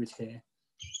you would hear.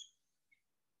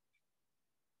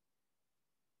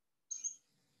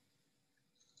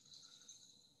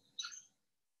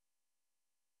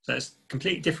 So it's a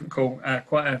completely different call,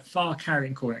 quite a far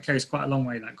carrying call. It carries quite a long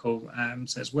way, that call.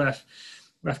 So it's worth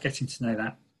getting to know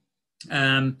that.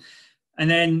 And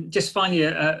then just finally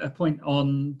a point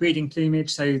on breeding plumage.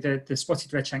 So the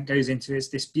spotted redshank goes into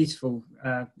this beautiful,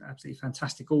 absolutely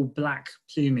fantastic all black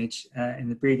plumage in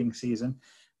the breeding season.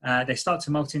 They start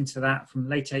to molt into that from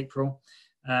late April,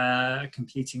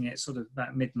 completing it sort of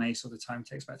about mid-May sort of time. It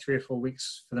takes about 3 or 4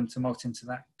 weeks for them to molt into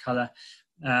that colour.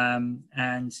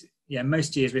 And yeah,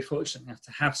 most years we're fortunate enough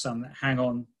to have some that hang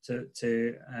on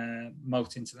to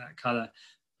molt into that colour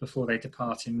before they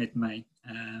depart in mid-May.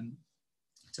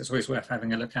 So it's always worth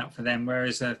having a look out for them.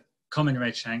 Whereas a common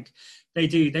redshank, they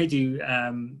do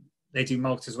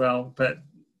molt as well, but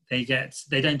they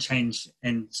don't change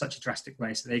in such a drastic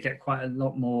way. So they get quite a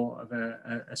lot more of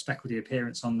a speckledy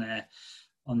appearance on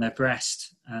their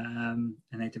breast, and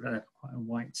they develop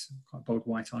quite bold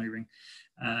white eye ring.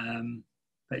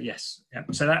 But yes, yeah.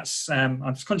 So that's I'm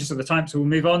just conscious of the time, so we'll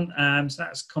move on. So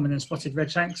that's common and spotted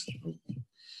redshanks.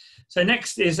 So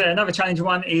next is another challenging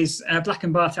one is black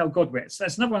and bar-tailed godwits.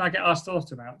 That's another one I get asked a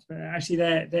lot about, but actually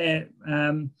they're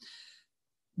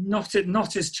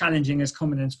not as challenging as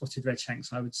common and spotted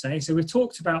redshanks, I would say. So we've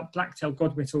talked about black-tailed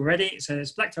godwit already. So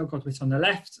there's black-tailed godwit on the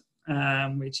left,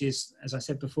 which is, as I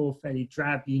said before, fairly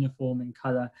drab, uniform in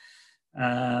colour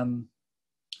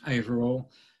overall.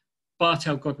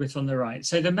 Bar-tailed godwit on the right.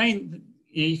 So the main,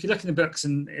 you can look in the books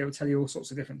and it will tell you all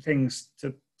sorts of different things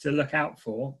to look out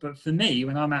for. But for me,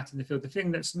 when I'm out in the field, the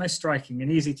thing that's most striking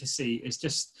and easy to see is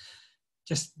just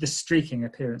the streaking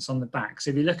appearance on the back. So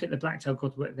if you look at the black-tailed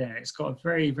godwit there, it's got a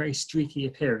very, very streaky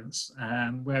appearance,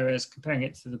 whereas comparing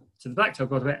it to the black-tailed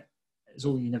godwit, it's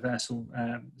all universal,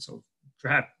 sort of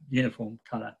drab, uniform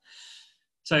colour.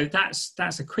 So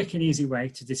that's a quick and easy way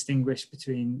to distinguish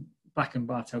between black and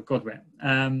bar-tailed godwit.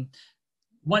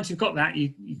 Once you've got that,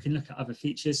 you can look at other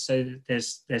features. So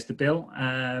there's the bill,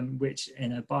 which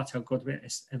in a bar-tailed godwit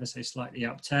is ever so slightly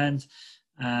upturned,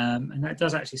 and that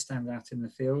does actually stand out in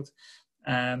the field.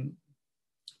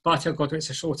 Bar-tailed godwits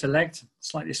are shorter legged,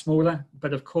 slightly smaller,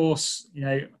 but of course,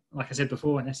 like I said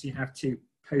before, unless you have two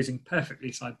posing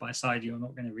perfectly side by side, you're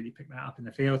not going to really pick that up in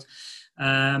the field.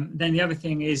 Then the other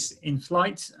thing is in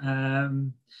flight.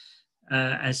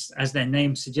 As their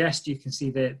name suggests, you can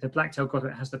see the black-tailed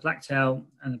godwit has the black tail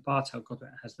and the bar-tailed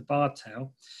godwit has the barred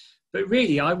tail. But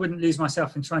really, I wouldn't lose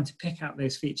myself in trying to pick out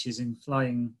those features in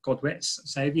flying godwits.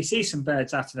 So if you see some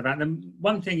birds out and about,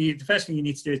 the first thing you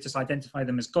need to do is just identify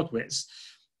them as godwits.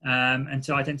 And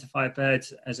to identify a bird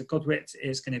as a godwit,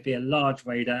 it's going to be a large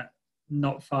wader,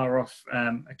 not far off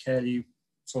a curlew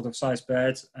sort of sized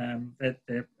bird.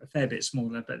 They're a fair bit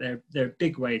smaller, but they're a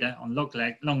big wader on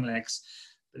long legs.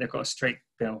 But they've got a straight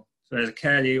bill. So as a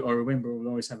curlew or a whimbrel will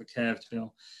always have a curved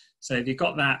bill. So if you've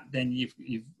got that, then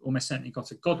you've almost certainly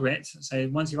got a godwit. So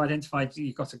once you've identified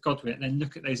you've got a godwit, then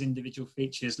look at those individual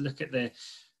features, look at the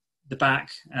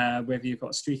back, whether you've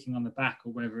got streaking on the back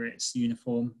or whether it's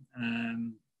uniform.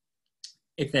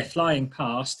 If they're flying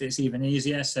past, it's even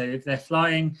easier. So if they're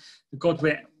flying, the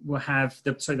godwit will have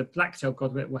the black-tailed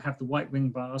godwit will have the white wing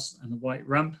bars and the white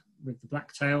rump with the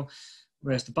black tail,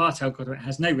 whereas the bar-tailed godwit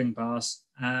has no wing bars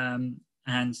and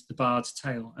the barred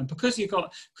tail. And because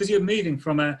you're moving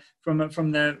from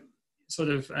the sort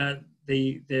of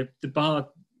the barred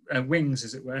wings,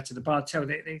 as it were, to the barred tail,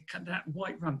 that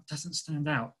white rump doesn't stand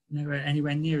out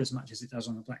anywhere near as much as it does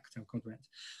on the black-tailed godwit.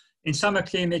 In summer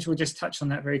plumage, we'll just touch on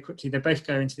that very quickly. They both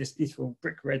go into this beautiful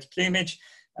brick red plumage.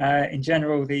 In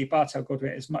general, the bar-tailed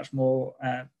godwit is much more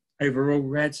overall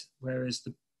red, whereas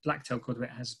the black-tailed godwit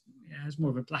has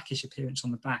more of a blackish appearance on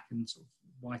the back and sort of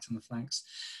white on the flanks.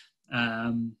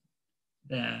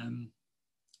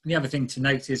 The other thing to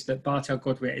note is that bar-tailed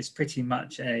godwit is pretty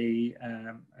much a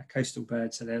coastal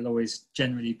bird, so they'll always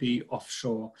generally be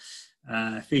offshore,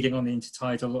 feeding on the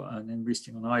intertidal and then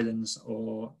roosting on islands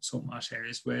or salt marsh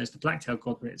areas, whereas the black-tailed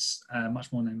godwit's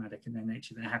much more nomadic in their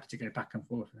nature. They're happy to go back and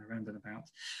forth and around and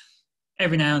about.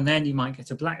 Every now and then you might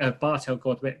get a bar-tailed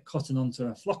godwit cotton onto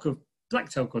a flock of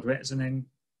black-tailed godwits, and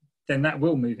then that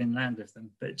will move inland with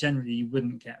them, but generally you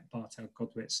wouldn't get bar-tailed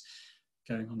godwits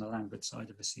going on the landward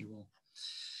side of a seawall.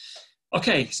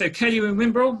 Okay, so curlew and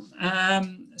whimbrel.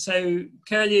 So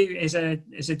curlew is a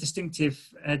distinctive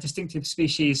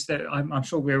species that I'm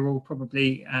sure we're all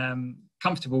probably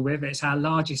comfortable with. It's our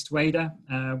largest wader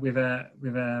with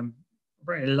a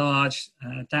very large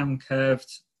down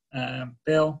curved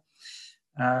bill,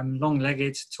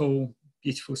 long-legged, tall,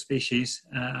 beautiful species.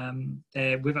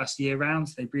 They're with us year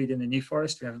round. They breed in the New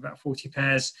Forest. We have about 40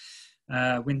 pairs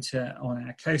winter on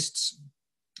our coasts.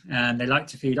 And they like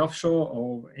to feed offshore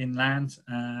or inland.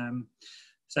 And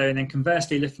then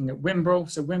conversely, looking at whimbrel.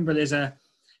 So whimbrel is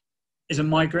a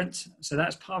migrant. So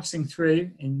that's passing through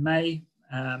in May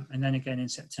and then again in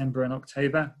September and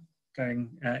October,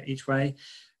 going each way.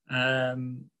 They're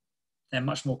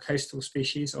much more coastal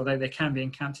species, although they can be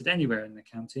encountered anywhere in the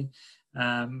county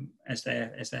as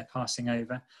they're passing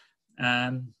over.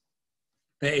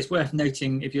 But it's worth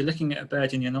noting, if you're looking at a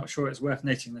bird and you're not sure, it's worth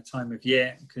noting the time of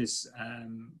year because,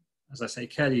 as I say,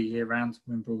 curlew year round,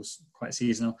 whimbrel's quite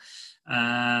seasonal.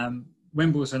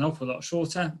 Whimbrel's an awful lot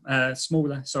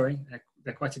smaller, sorry,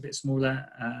 they're quite a bit smaller.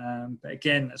 But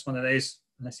again, that's one of those,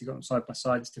 unless you've got them side by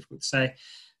side, it's difficult to say.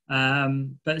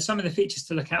 But some of the features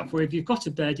to look out for, if you've got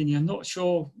a bird and you're not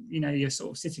sure, you're sort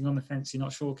of sitting on the fence, you're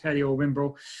not sure, curlew or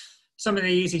whimbrel, some of the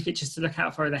easy features to look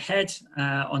out for are the head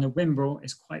on a whimbrel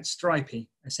is quite stripy,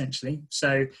 essentially.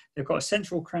 So they've got a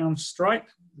central crown stripe,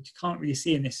 which you can't really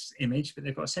see in this image, but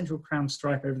they've got a central crown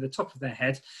stripe over the top of their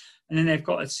head. And then they've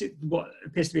got what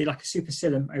appears to be like a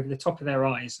supercilium over the top of their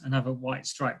eyes, another white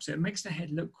stripe. So it makes the head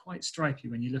look quite stripy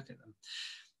when you look at them.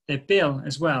 Their bill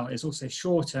as well is also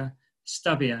shorter,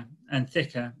 stubbier and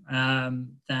thicker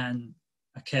than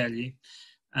a curlew.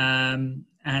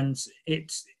 And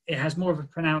it has more of a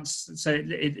pronounced,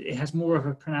 it has more of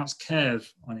a pronounced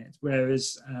curve on it,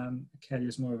 whereas a curlew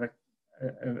is more of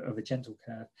a gentle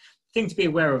curve. The thing to be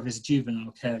aware of is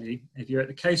juvenile curlew. If you're at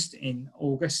the coast in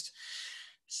August,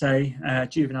 say,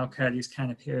 juvenile curlews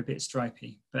can appear a bit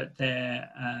stripy, but the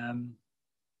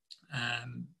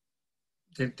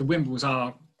whimbrels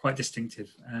are quite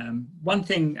distinctive. One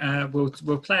thing,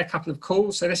 we'll play a couple of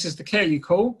calls. So this is the curlew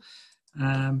call,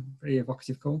 very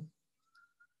evocative call.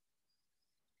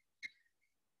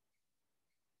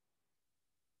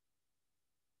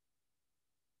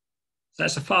 So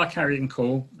that's a far carrying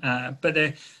call, but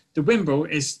the whimbrel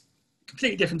is a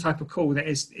completely different type of call that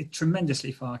is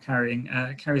tremendously far carrying.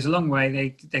 Carries a long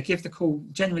way. They give the call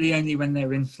generally only when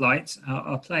they're in flight.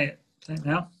 I'll play it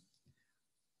now.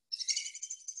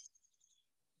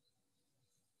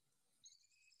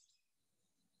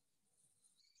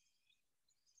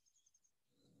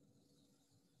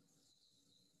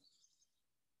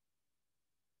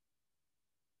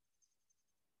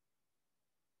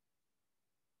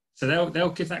 So they'll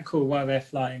give that call while they're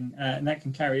flying, and that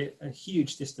can carry a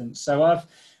huge distance. So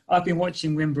I've been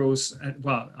watching whimbrels.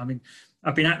 Well, I mean,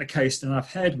 I've been at the coast and I've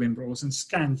heard whimbrels and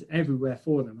scanned everywhere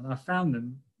for them, and I found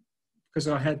them because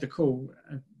I heard the call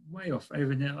way off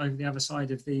over the other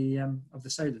side of the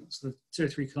Solent, so 2 or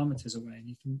 3 kilometres away, and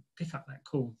you can pick up that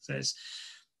call. So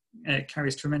it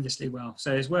carries tremendously well.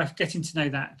 So it's worth getting to know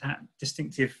that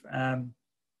distinctive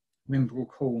whimbrel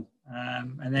call.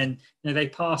 And then they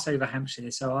pass over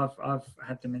Hampshire, so I've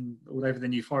had them all over the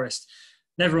New Forest,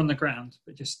 never on the ground,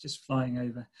 but just flying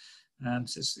over.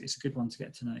 So it's a good one to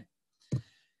get to know.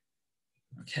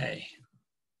 Okay.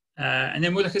 And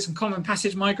then we'll look at some common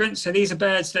passage migrants. So these are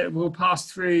birds that will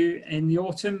pass through in the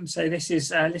autumn. So this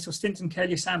is little stint and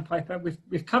curlew sandpiper.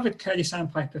 We've covered curlew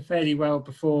sandpiper fairly well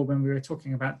before when we were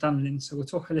talking about dunlin. So we'll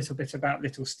talk a little bit about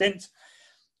little stint.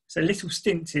 So little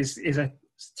stint is a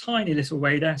tiny little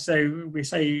wader. So we're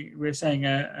saying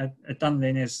a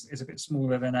dunlin is a bit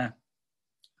smaller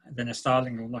than a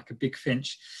starling or like a big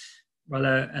finch. Well,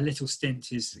 a little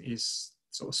stint is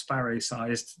sort of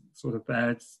sparrow-sized sort of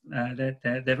birds.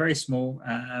 They're very small.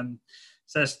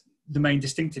 So that's the main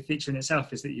distinctive feature in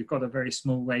itself, is that you've got a very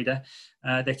small wader.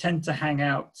 They tend to hang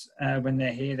out when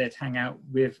they're here. They'd hang out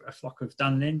with a flock of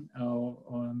dunlin,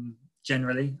 or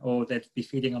generally, or they'd be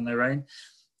feeding on their own.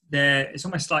 It's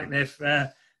almost like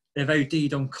they've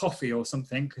OD'd on coffee or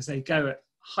something, because they go at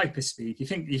hyper speed. You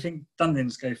think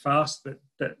dunlins go fast,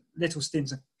 but little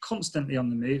stints are constantly on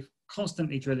the move,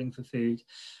 constantly drilling for food.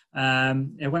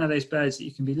 They're one of those birds that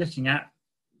you can be looking at,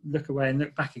 look away and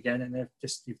look back again, and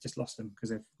you've just lost them because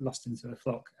they've lost into the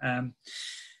flock.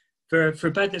 For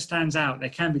a bird that stands out, they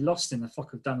can be lost in the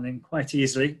flock of dunlin quite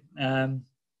easily.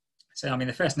 So I mean,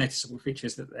 the first noticeable feature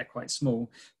is that they're quite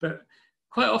small, but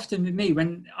quite often with me,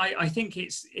 when I think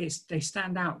they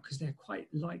stand out because they're quite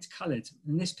light coloured,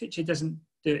 and this picture doesn't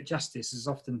do it justice, as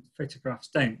often photographs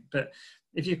don't. But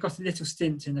if you've got a little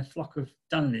stint in a flock of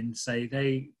dunlin, say,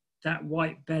 that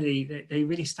white belly, they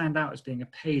really stand out as being a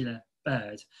paler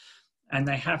bird, and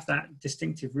they have that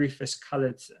distinctive rufous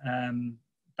coloured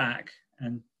back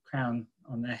and crown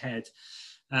on their head.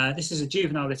 This is a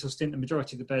juvenile little stint. The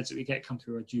majority of the birds that we get come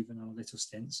through are juvenile little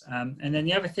stints. And then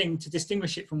the other thing to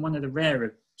distinguish it from one of the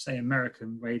rarer, say,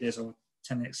 American waders or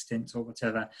tenix stints or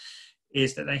whatever,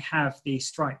 is that they have these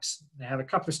stripes. They have a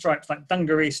couple of stripes, like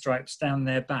dungaree stripes, down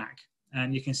their back.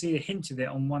 And you can see a hint of it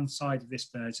on one side of this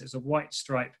bird. So it's a white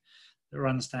stripe that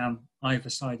runs down either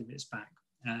side of its back.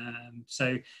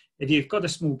 So if you've got a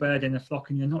small bird in a flock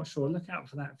and you're not sure, look out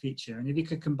for that feature. And if you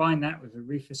could combine that with a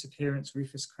rufous appearance,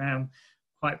 rufous crown,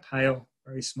 quite pale,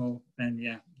 very small, then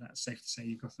yeah, that's safe to say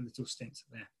you've got a little stint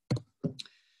there.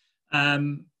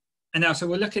 And now, so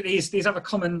we'll look at these other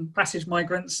common passage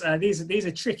migrants. These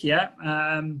are trickier,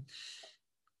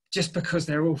 just because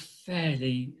they're all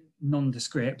fairly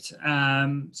nondescript.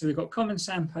 So we've got common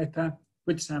sandpiper,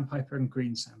 wood sandpiper, and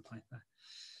green sandpiper.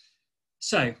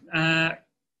 So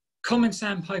common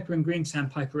sandpiper and green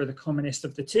sandpiper are the commonest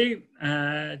of the two.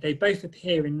 They both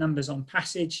appear in numbers on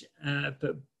passage,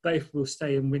 but both will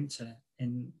stay in winter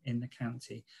in the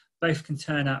county. Both can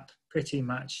turn up pretty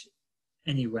much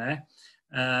anywhere.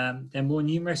 They're more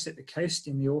numerous at the coast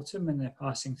in the autumn when they're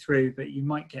passing through, but you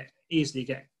might easily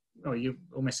get, or you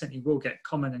almost certainly will get,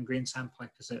 common and green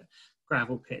sandpipers at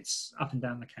gravel pits up and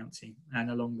down the county and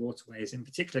along waterways. In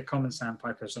particular, common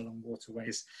sandpipers along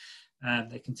waterways,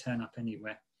 they can turn up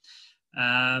anywhere.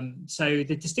 So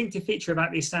the distinctive feature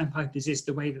about these sandpipers is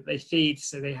the way that they feed.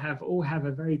 So they all have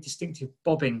a very distinctive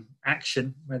bobbing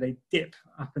action where they dip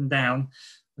up and down,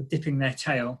 or dipping their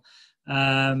tail.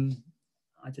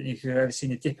 I don't know if you've ever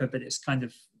seen a dipper, but it's kind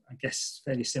of, I guess,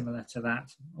 fairly similar to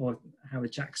that, or how a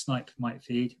jack snipe might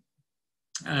feed.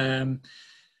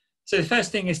 So the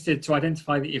first thing is to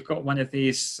identify that you've got one of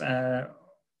these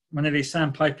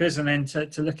sandpipers, and then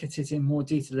to look at it in more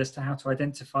detail as to how to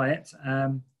identify it.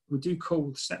 We'll do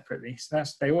calls separately, so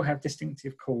they all have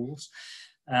distinctive calls.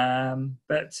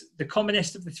 But the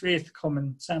commonest of the three is the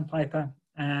common sandpiper,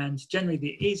 and generally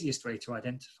the easiest way to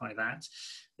identify that,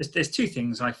 there's two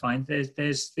things I find.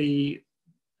 There's the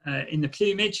in the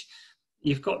plumage,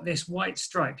 you've got this white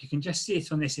stripe. You can just see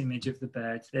it on this image of the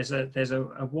bird. There's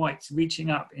a white reaching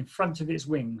up in front of its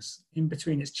wings, in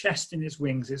between its chest and its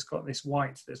wings. It's got this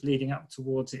white that's leading up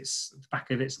towards the back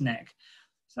of its neck.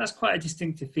 So that's quite a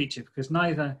distinctive feature, because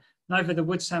neither the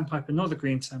wood sandpiper nor the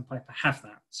green sandpiper have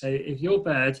that. So if your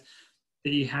bird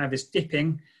that you have is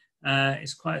dipping,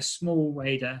 it's quite a small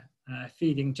wader,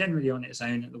 feeding generally on its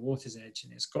own at the water's edge,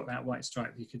 and it's got that white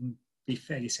stripe, you can be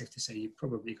fairly safe to say you've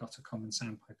probably got a common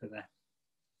sandpiper there.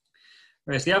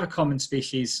 Whereas the other common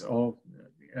species, or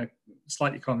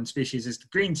slightly common species, is the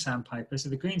green sandpiper. So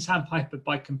the green sandpiper,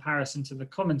 by comparison to the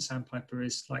common sandpiper,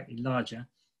 is slightly larger,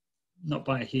 not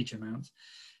by a huge amount.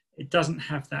 It doesn't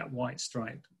have that white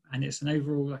stripe, and it's an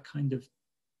overall a kind of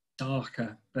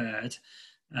darker bird.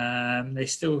 They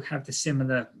still have the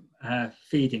similar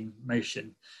feeding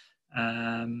motion,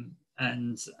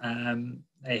 and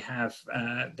they have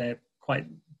they're quite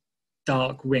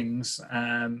dark wings,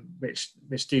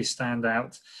 which do stand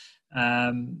out.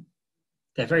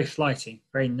 They're very flighty,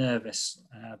 very nervous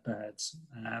birds.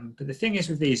 But the thing is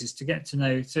with these is to get to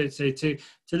know, to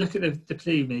look at the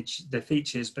plumage, the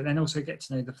features, but then also get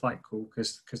to know the flight call,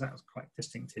 because that was quite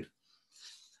distinctive.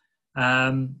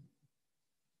 So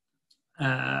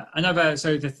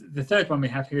the third one we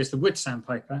have here is the wood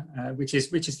sandpiper, which is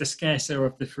the scarcer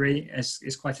of the three.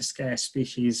 Is quite a scarce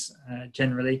species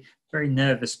generally. Very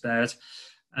nervous bird.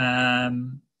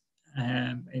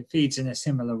 It feeds in a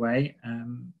similar way,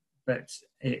 but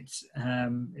it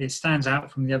stands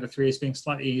out from the other three as being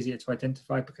slightly easier to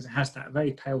identify because it has that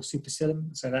very pale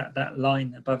supercilium, so that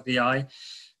line above the eye.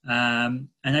 And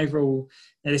overall,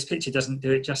 this picture doesn't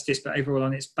do it justice, but overall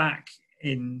on its back,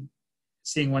 in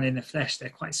seeing one in the flesh, they're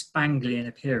quite spangly in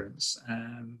appearance.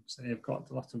 So they've got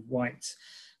a lot of white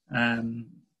in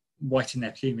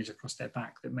their plumage across their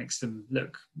back that makes them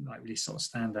look like really sort of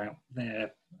stand out.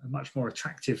 They're a much more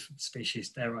attractive species,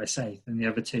 dare I say, than the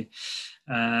other two.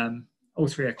 All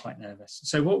three are quite nervous.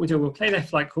 So what we do, we'll play their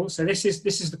flight call. So this is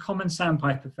the common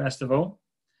sandpiper first of all.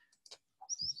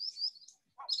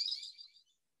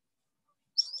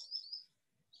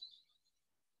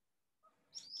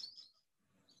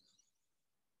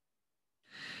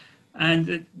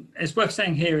 And it's worth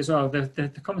saying here as well,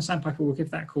 the common sandpiper will give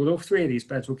that call. All three of these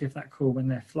birds will give that call when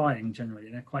they're flying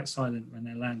generally. They're quite silent when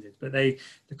they're landed. But the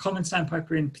common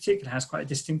sandpiper in particular has quite a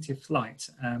distinctive flight.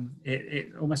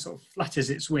 It almost sort of flutters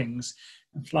its wings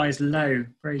and flies low,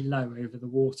 very low over the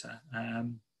water.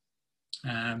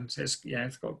 So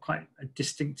it's got quite a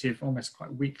distinctive, almost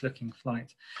quite weak looking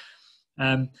flight.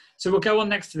 So we'll go on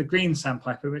next to the green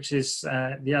sandpiper, which is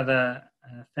the other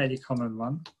fairly common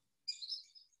one.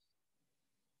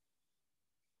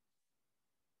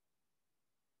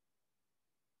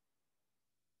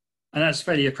 And that's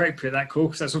fairly appropriate, that call,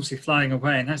 because that's obviously flying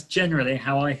away. And that's generally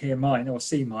how I hear mine or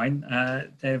see mine.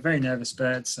 They're very nervous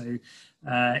birds. So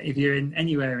if you're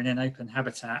anywhere in an open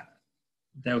habitat,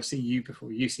 they'll see you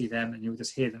before you see them, and you'll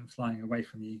just hear them flying away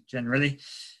from you generally,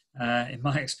 in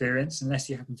my experience, unless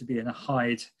you happen to be in a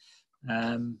hide.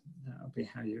 That'll be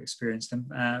how you experience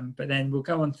them. But then we'll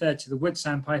go on third to the wood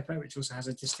sandpiper, which also has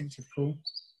a distinctive call.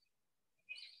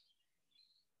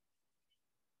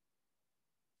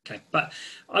 Okay, but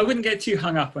I wouldn't get too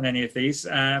hung up on any of these.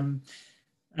 If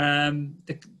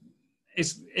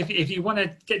you want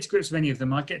to get to grips with any of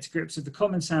them, I'd get to grips with the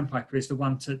common sandpiper is the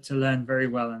one to learn very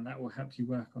well, and that will help you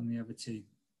work on the other two.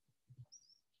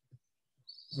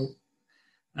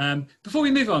 Before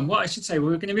we move on, what I should say,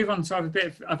 we're going to move on to have a bit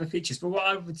of other features, but what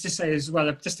I would just say as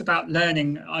well, just about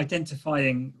learning,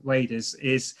 identifying waders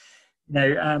is,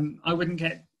 I wouldn't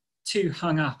get too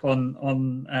hung up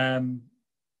on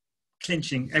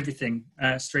clinching everything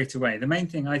straight away. The main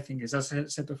thing I think is, as I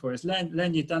said before, is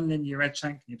learn your dunlin, your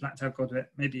redshank, your black-tailed godwit,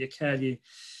 maybe your curlew.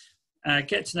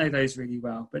 Get to know those really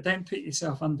well, but don't put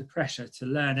yourself under pressure to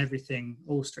learn everything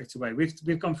all straight away.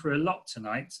 We've gone through a lot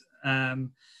tonight, and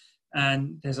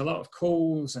there's a lot of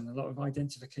calls and a lot of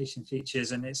identification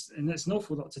features, and it's an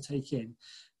awful lot to take in.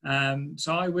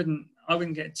 So I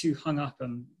wouldn't get too hung up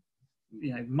on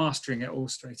mastering it all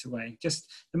straight away. Just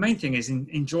the main thing is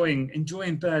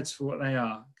enjoying birds for what they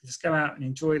are. Just go out and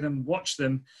enjoy them, watch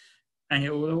them, and it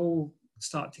will all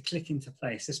start to click into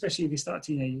place, especially if you start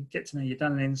to you get to know your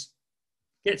dunlins,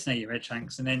 get to know your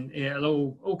redshanks, and then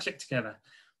it'll all click together.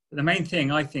 But the main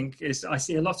thing I think is I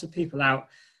see a lot of people out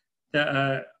that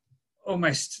are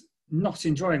almost not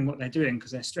enjoying what they're doing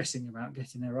because they're stressing about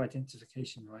getting their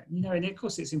identification right. And of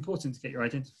course it's important to get your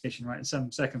identification right in some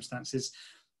circumstances,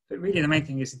 but really the main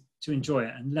thing is to enjoy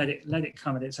it and let it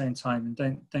come at its own time, and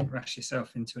don't rush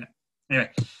yourself into it.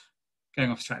 Anyway, going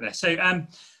off track there. So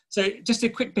just a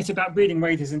quick bit about breeding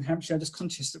waders in Hampshire. I'm just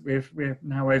conscious that we're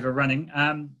now overrunning.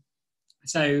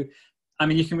 So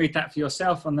you can read that for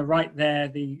yourself. On the right there,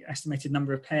 the estimated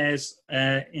number of pairs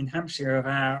in Hampshire of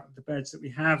the birds that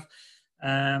we have.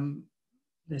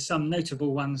 There's some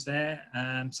notable ones there,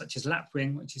 such as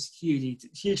lapwing, which is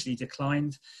hugely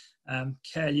declined.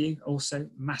 Curlew also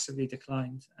massively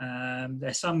declined.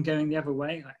 There's some going the other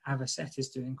way, like avocet is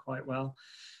doing quite well.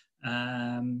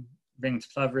 Ringed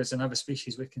plovers and other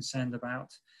species we're concerned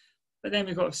about. But then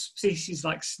we've got species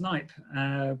like snipe,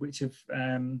 which have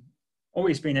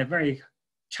always been a very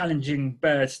challenging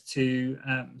bird to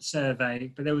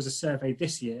survey. But there was a survey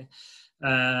this year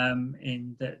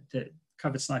that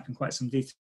covered snipe in quite some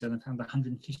detail and found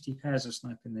 150 pairs of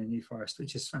snipe in the New Forest,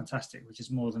 which is fantastic, which is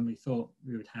more than we thought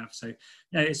we would have. So,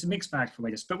 it's a mixed bag for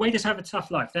waders. But waders have a tough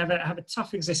life. They have a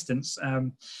tough existence.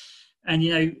 And,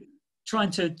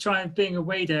 being a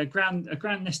wader, a ground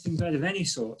nesting bird of any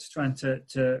sort, trying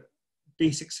to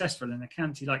be successful in a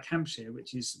county like Hampshire,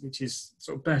 which is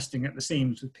sort of bursting at the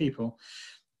seams with people,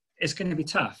 it's going to be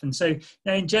tough. And so,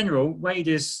 in general,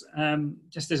 waders,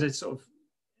 just as a sort of,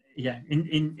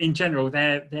 in general,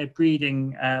 their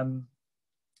breeding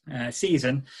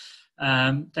season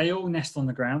They all nest on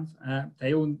the ground.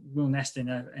 They all will nest in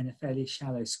a fairly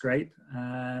shallow scrape.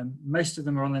 Most of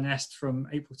them are on the nest from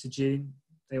April to June.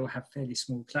 They all have fairly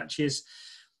small clutches.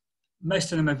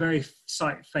 Most of them are very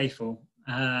site faithful,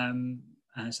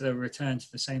 so they'll return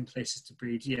to the same places to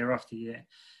breed year after year,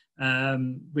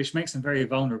 which makes them very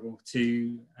vulnerable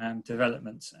to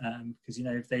development. Because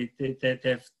if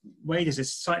they're waders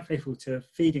is site faithful to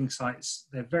feeding sites.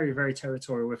 They're very, very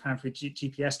territorial. We've found through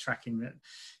GPS tracking that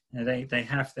they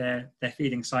have their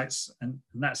feeding sites, and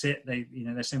that's it.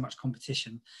 There's so much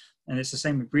competition, and it's the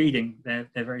same with breeding. They're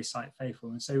very site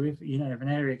faithful, and so if an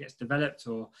area gets developed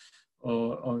or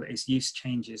its use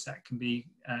changes, that can be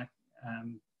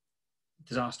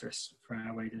disastrous for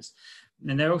our waders.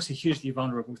 And they're also hugely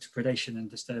vulnerable to predation and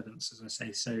disturbance, as I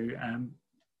say. So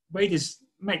waders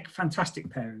make fantastic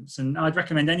parents, and I'd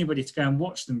recommend anybody to go and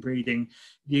watch them breeding.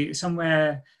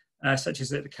 Somewhere such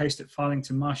as at the coast at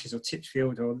Farlington Marshes or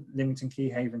Titchfield or Lymington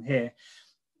Keyhaven here,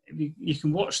 you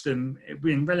can watch them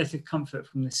in relative comfort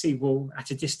from the seawall at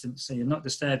a distance, so you're not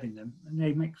disturbing them, and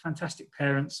they make fantastic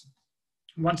parents.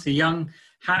 Once the young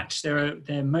hatch,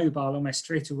 they're mobile almost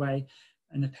straight away,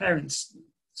 and the parents,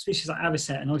 species like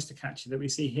avocet and oystercatcher that we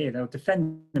see here, they'll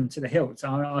defend them to the hilt.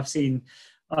 I've seen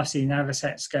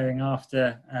avocets going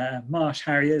after marsh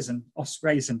harriers and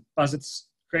ospreys and buzzards,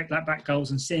 great blackback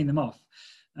gulls, and seeing them off.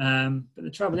 But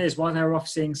the trouble is, while they're off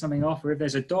seeing something off, or if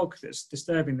there's a dog that's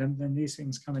disturbing them, then these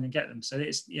things come in and get them. So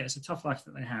it's a tough life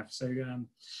that they have. So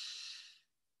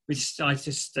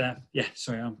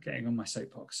sorry, I'm getting on my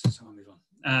soapbox, so I'll move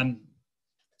on.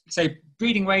 So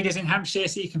breeding waders in Hampshire,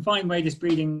 so you can find waders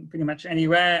breeding pretty much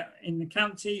anywhere in the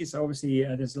county. So obviously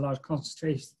there's a large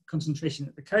concentration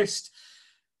at the coast,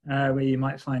 where you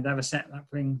might find avocet,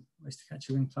 lapwing,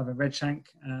 oystercatcher, ring plover, redshank.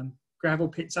 Gravel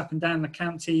pits up and down the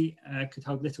county could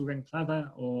hold little ring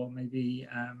plover or maybe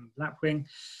lapwing.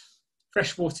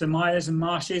 Freshwater mires and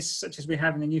marshes, such as we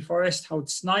have in the New Forest, hold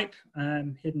snipe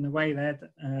hidden away there.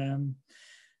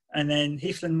 And then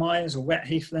heathland mires or wet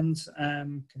heathland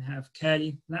can have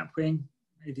curly, lapwing.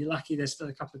 If you're lucky, there's still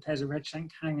a couple of pairs of redshank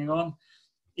hanging on.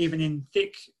 Even in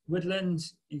thick woodland,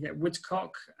 you get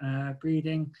woodcock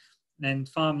breeding, then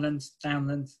farmland,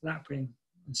 downland, lapwing,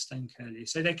 and stone curlew.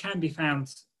 So they can be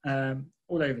found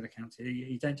all over the county.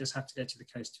 You don't just have to go to the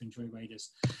coast to enjoy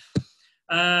waders.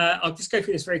 I'll just go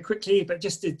through this very quickly, but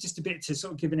just a bit to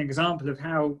sort of give an example of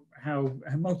how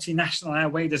multinational our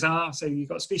waders are. So you've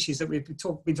got species that we've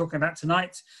been talking about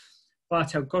tonight.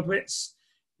 Bar-tailed godwits,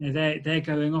 they're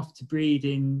going off to breed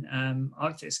in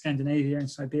Arctic Scandinavia and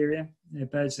Siberia. They're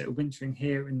birds that are wintering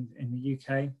here in the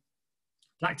UK.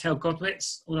 Black-tailed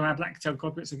godwits, all of our black-tailed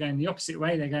godwits are going the opposite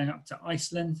way. They're going up to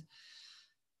Iceland.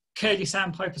 Curly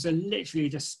sandpipers are literally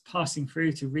just passing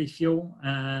through to refuel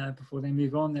before they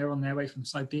move on. They're on their way from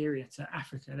Siberia to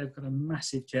Africa. They've got a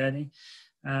massive journey.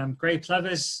 Grey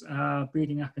plovers are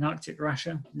breeding up in Arctic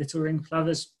Russia. Little ring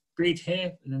plovers breed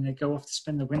here, and then they go off to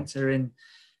spend the winter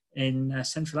in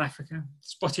Central Africa.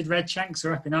 Spotted redshanks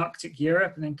are up in Arctic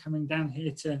Europe and then coming down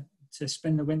here to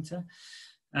spend the winter.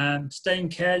 Stone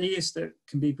curlews that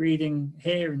can be breeding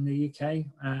here in the UK,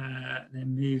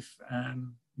 then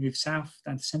move south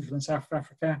down to Central and South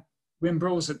Africa.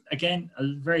 Wimbrels, again,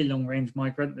 a very long-range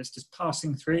migrant that's just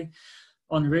passing through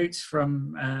en route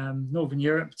from Northern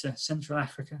Europe to Central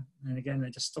Africa. And again,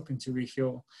 they're just stopping to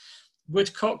refuel.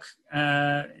 Woodcock,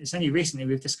 it's only recently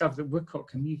we've discovered that woodcock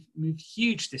can move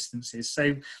huge distances.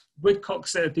 So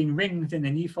woodcocks that have been ringed in the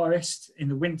New Forest in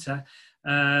the winter,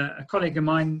 a colleague of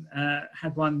mine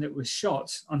had one that was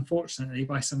shot, unfortunately,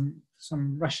 by some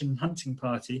Russian hunting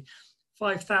party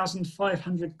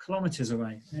 5,500 kilometers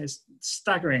away. It's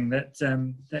staggering that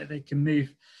they can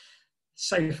move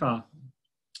so far.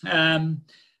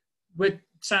 Wood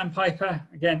sandpiper,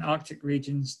 again, Arctic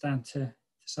regions down to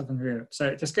Southern Europe. So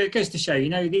it just goes to show,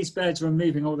 these birds are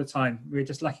moving all the time. We're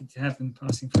just lucky to have them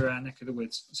passing through our neck of the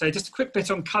woods. So just a quick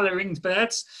bit on colour-ringed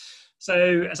birds.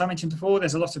 So as I mentioned before,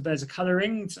 there's a lot of birds are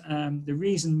colour-ringed. The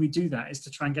reason we do that is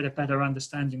to try and get a better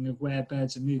understanding of where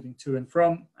birds are moving to and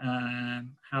from,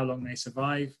 how long they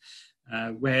survive,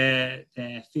 where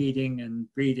their feeding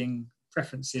and breeding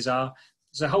preferences are.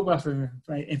 There's a whole wealth of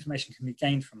information can be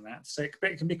gained from that. So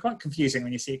it can be quite confusing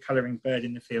when you see a colour-ringed bird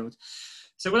in the field.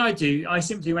 So what I do, I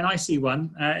simply, when I see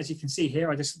one, as you can see here,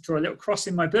 I just draw a little cross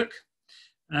in my book,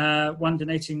 one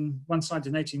side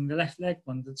denoting the left leg,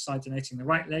 one side denoting the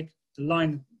right leg.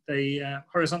 The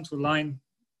horizontal line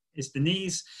is the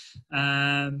knees.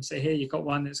 So here you've got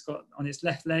one that's got on its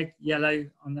left leg, yellow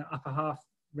on the upper half,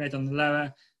 red on the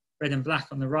lower, red and black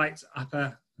on the right,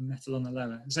 upper, and metal on the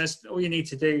lower. And so that's all you need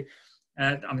to do.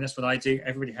 That's what I do.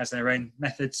 Everybody has their own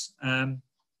methods.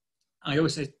 I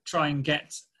also try and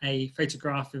get a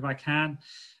photograph if I can,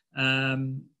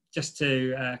 just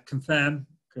to confirm,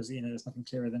 because there's nothing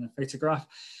clearer than a photograph.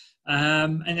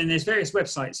 And then there's various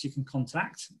websites you can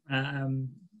contact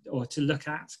or to look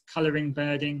at. Colouring,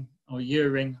 birding, or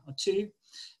Euring are two.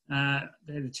 They're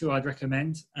the two I'd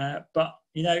recommend. But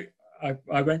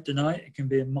I won't deny it can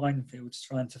be a minefield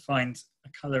trying to find a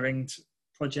colouring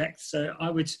project. So I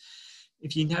would,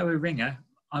 if you know a ringer,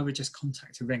 I would just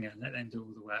contact a ringer and let them do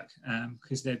all the work,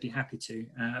 because they'd be happy to.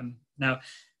 Now,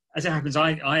 as it happens,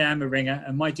 I am a ringer,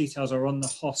 and my details are on the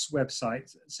HOS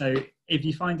website. So if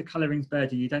you find a colouring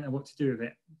birdie, you don't know what to do with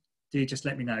it, do just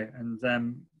let me know.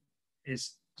 And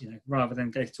it's, rather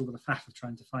than go through all the faff of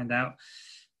trying to find out,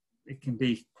 it can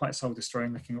be quite soul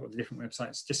destroying looking at all the different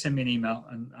websites. Just send me an email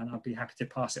and I'll be happy to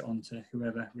pass it on to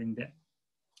whoever ringed it.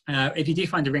 If you do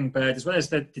find a ring bird, as well as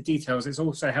the details, it's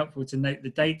also helpful to note the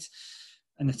date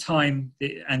and the time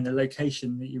and the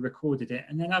location that you recorded it,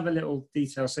 and then other little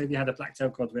details. So if you had a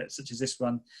black-tailed godwit, such as this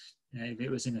one, if it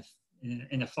was in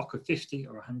a flock of 50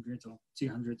 or 100 or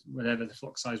 200, whatever the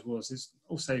flock size was,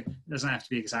 it doesn't have to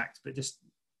be exact, but just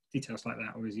details like that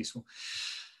are always useful.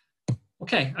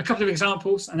 Okay, a couple of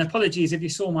examples, and apologies if you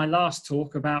saw my last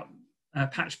talk about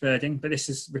patch birding, but this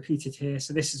is repeated here.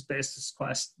 So this is, but it's just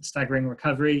quite a staggering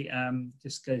recovery.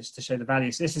 Just goes to show the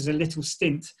value. So this is a little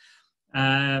stint,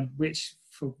 which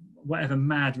for whatever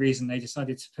mad reason they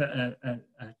decided to put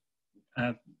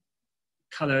a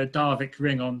colour Darvik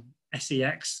ring on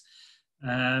SEX.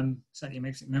 Certainly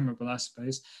makes it memorable, I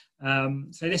suppose.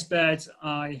 So this bird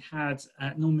I had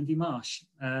at Normandy Marsh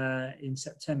in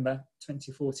September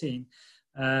 2014.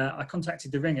 I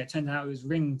contacted the ringer. It turned out it was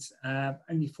ringed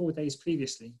only 4 days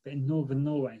previously, but in northern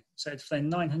Norway. So it had flown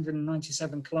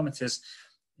 997 kilometres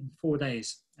in 4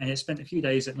 days. And it spent a few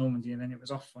days at Normandy, and then it was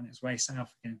off on its way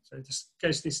south again. So it just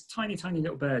goes to this tiny, tiny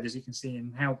little bird, as you can see,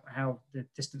 and how the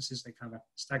distances they cover,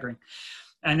 staggering.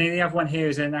 And then the other one here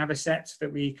is an avocet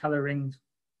that we colour ringed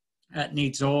at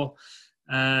Needzor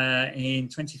in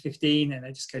 2015, and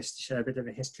it just goes to show a bit of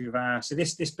a history of ours. So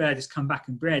this bird has come back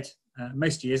and bred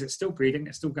most years. It's still breeding,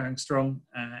 it's still going strong,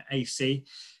 AC.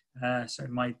 So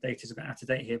my data is a bit out of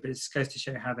date here, but it just goes to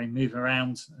show how they move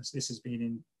around. So this has been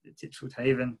in Titchfield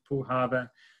Haven, Poole Harbour,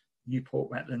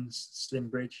 Newport Wetlands,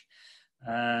 Slimbridge.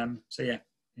 So yeah,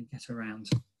 you get around.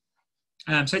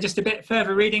 So just a bit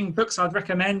further reading, books I'd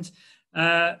recommend.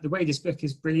 The Waders book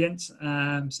is brilliant.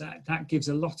 So that gives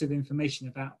a lot of information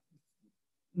about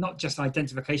not just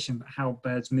identification, but how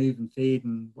birds move and feed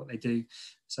and what they do.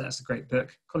 So that's a great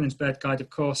book. Collins Bird Guide, of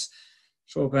course,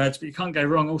 shorebirds, but you can't go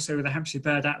wrong also with the Hampshire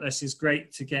Bird Atlas. Is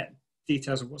great to get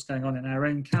details of what's going on in our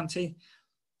own county.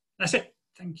 That's it.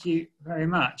 Thank you very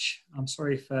much. I'm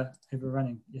sorry for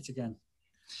overrunning yet again.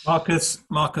 Marcus,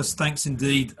 thanks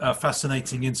indeed.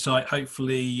 Fascinating insight.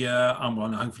 Hopefully,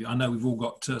 I know we've all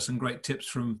got some great tips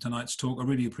from tonight's talk. I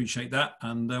really appreciate that,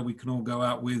 and we can all go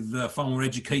out with far more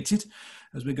educated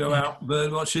as we go out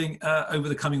bird watching over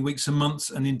the coming weeks and months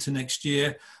and into next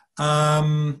year. We've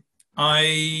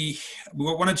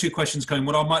got one or two questions coming.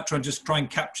 What I might try and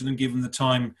capture them, given the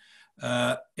time.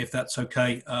 If that's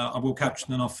okay, I will capture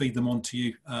them and I'll feed them on to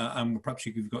you, and perhaps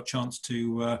you've got a chance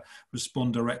to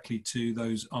respond directly to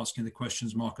those asking the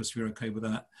questions, Marcus, if you're okay with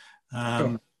that,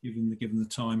 sure. given the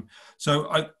time. So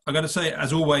I got to say,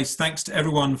 as always, thanks to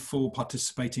everyone for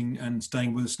participating and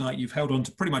staying with us tonight. You've held on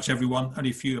to pretty much everyone.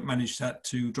 Only a few have managed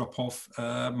to drop off.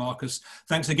 Marcus,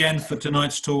 thanks again for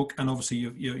tonight's talk, and obviously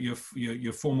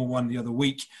your formal one the other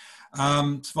week.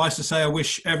 Suffice to say, I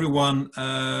wish everyone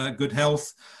good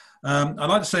health. I'd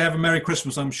like to say have a Merry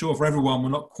Christmas. I'm sure for everyone, we're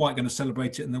not quite going to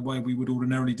celebrate it in the way we would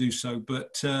ordinarily do so.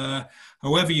 But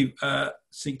however you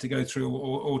seek to go through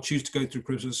or choose to go through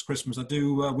Christmas, I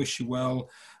do wish you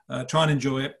well. Try and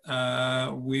enjoy it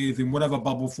in whatever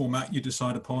bubble format you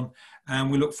decide upon. And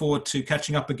we look forward to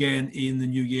catching up again in the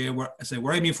new year.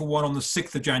 We're aiming for one on the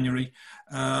 6th of January.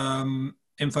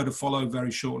 Info to follow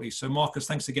very shortly. So Marcus,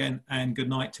 thanks again and good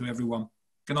night to everyone.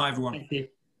 Good night, everyone. Thank you.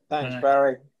 Thanks,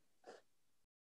 Barry.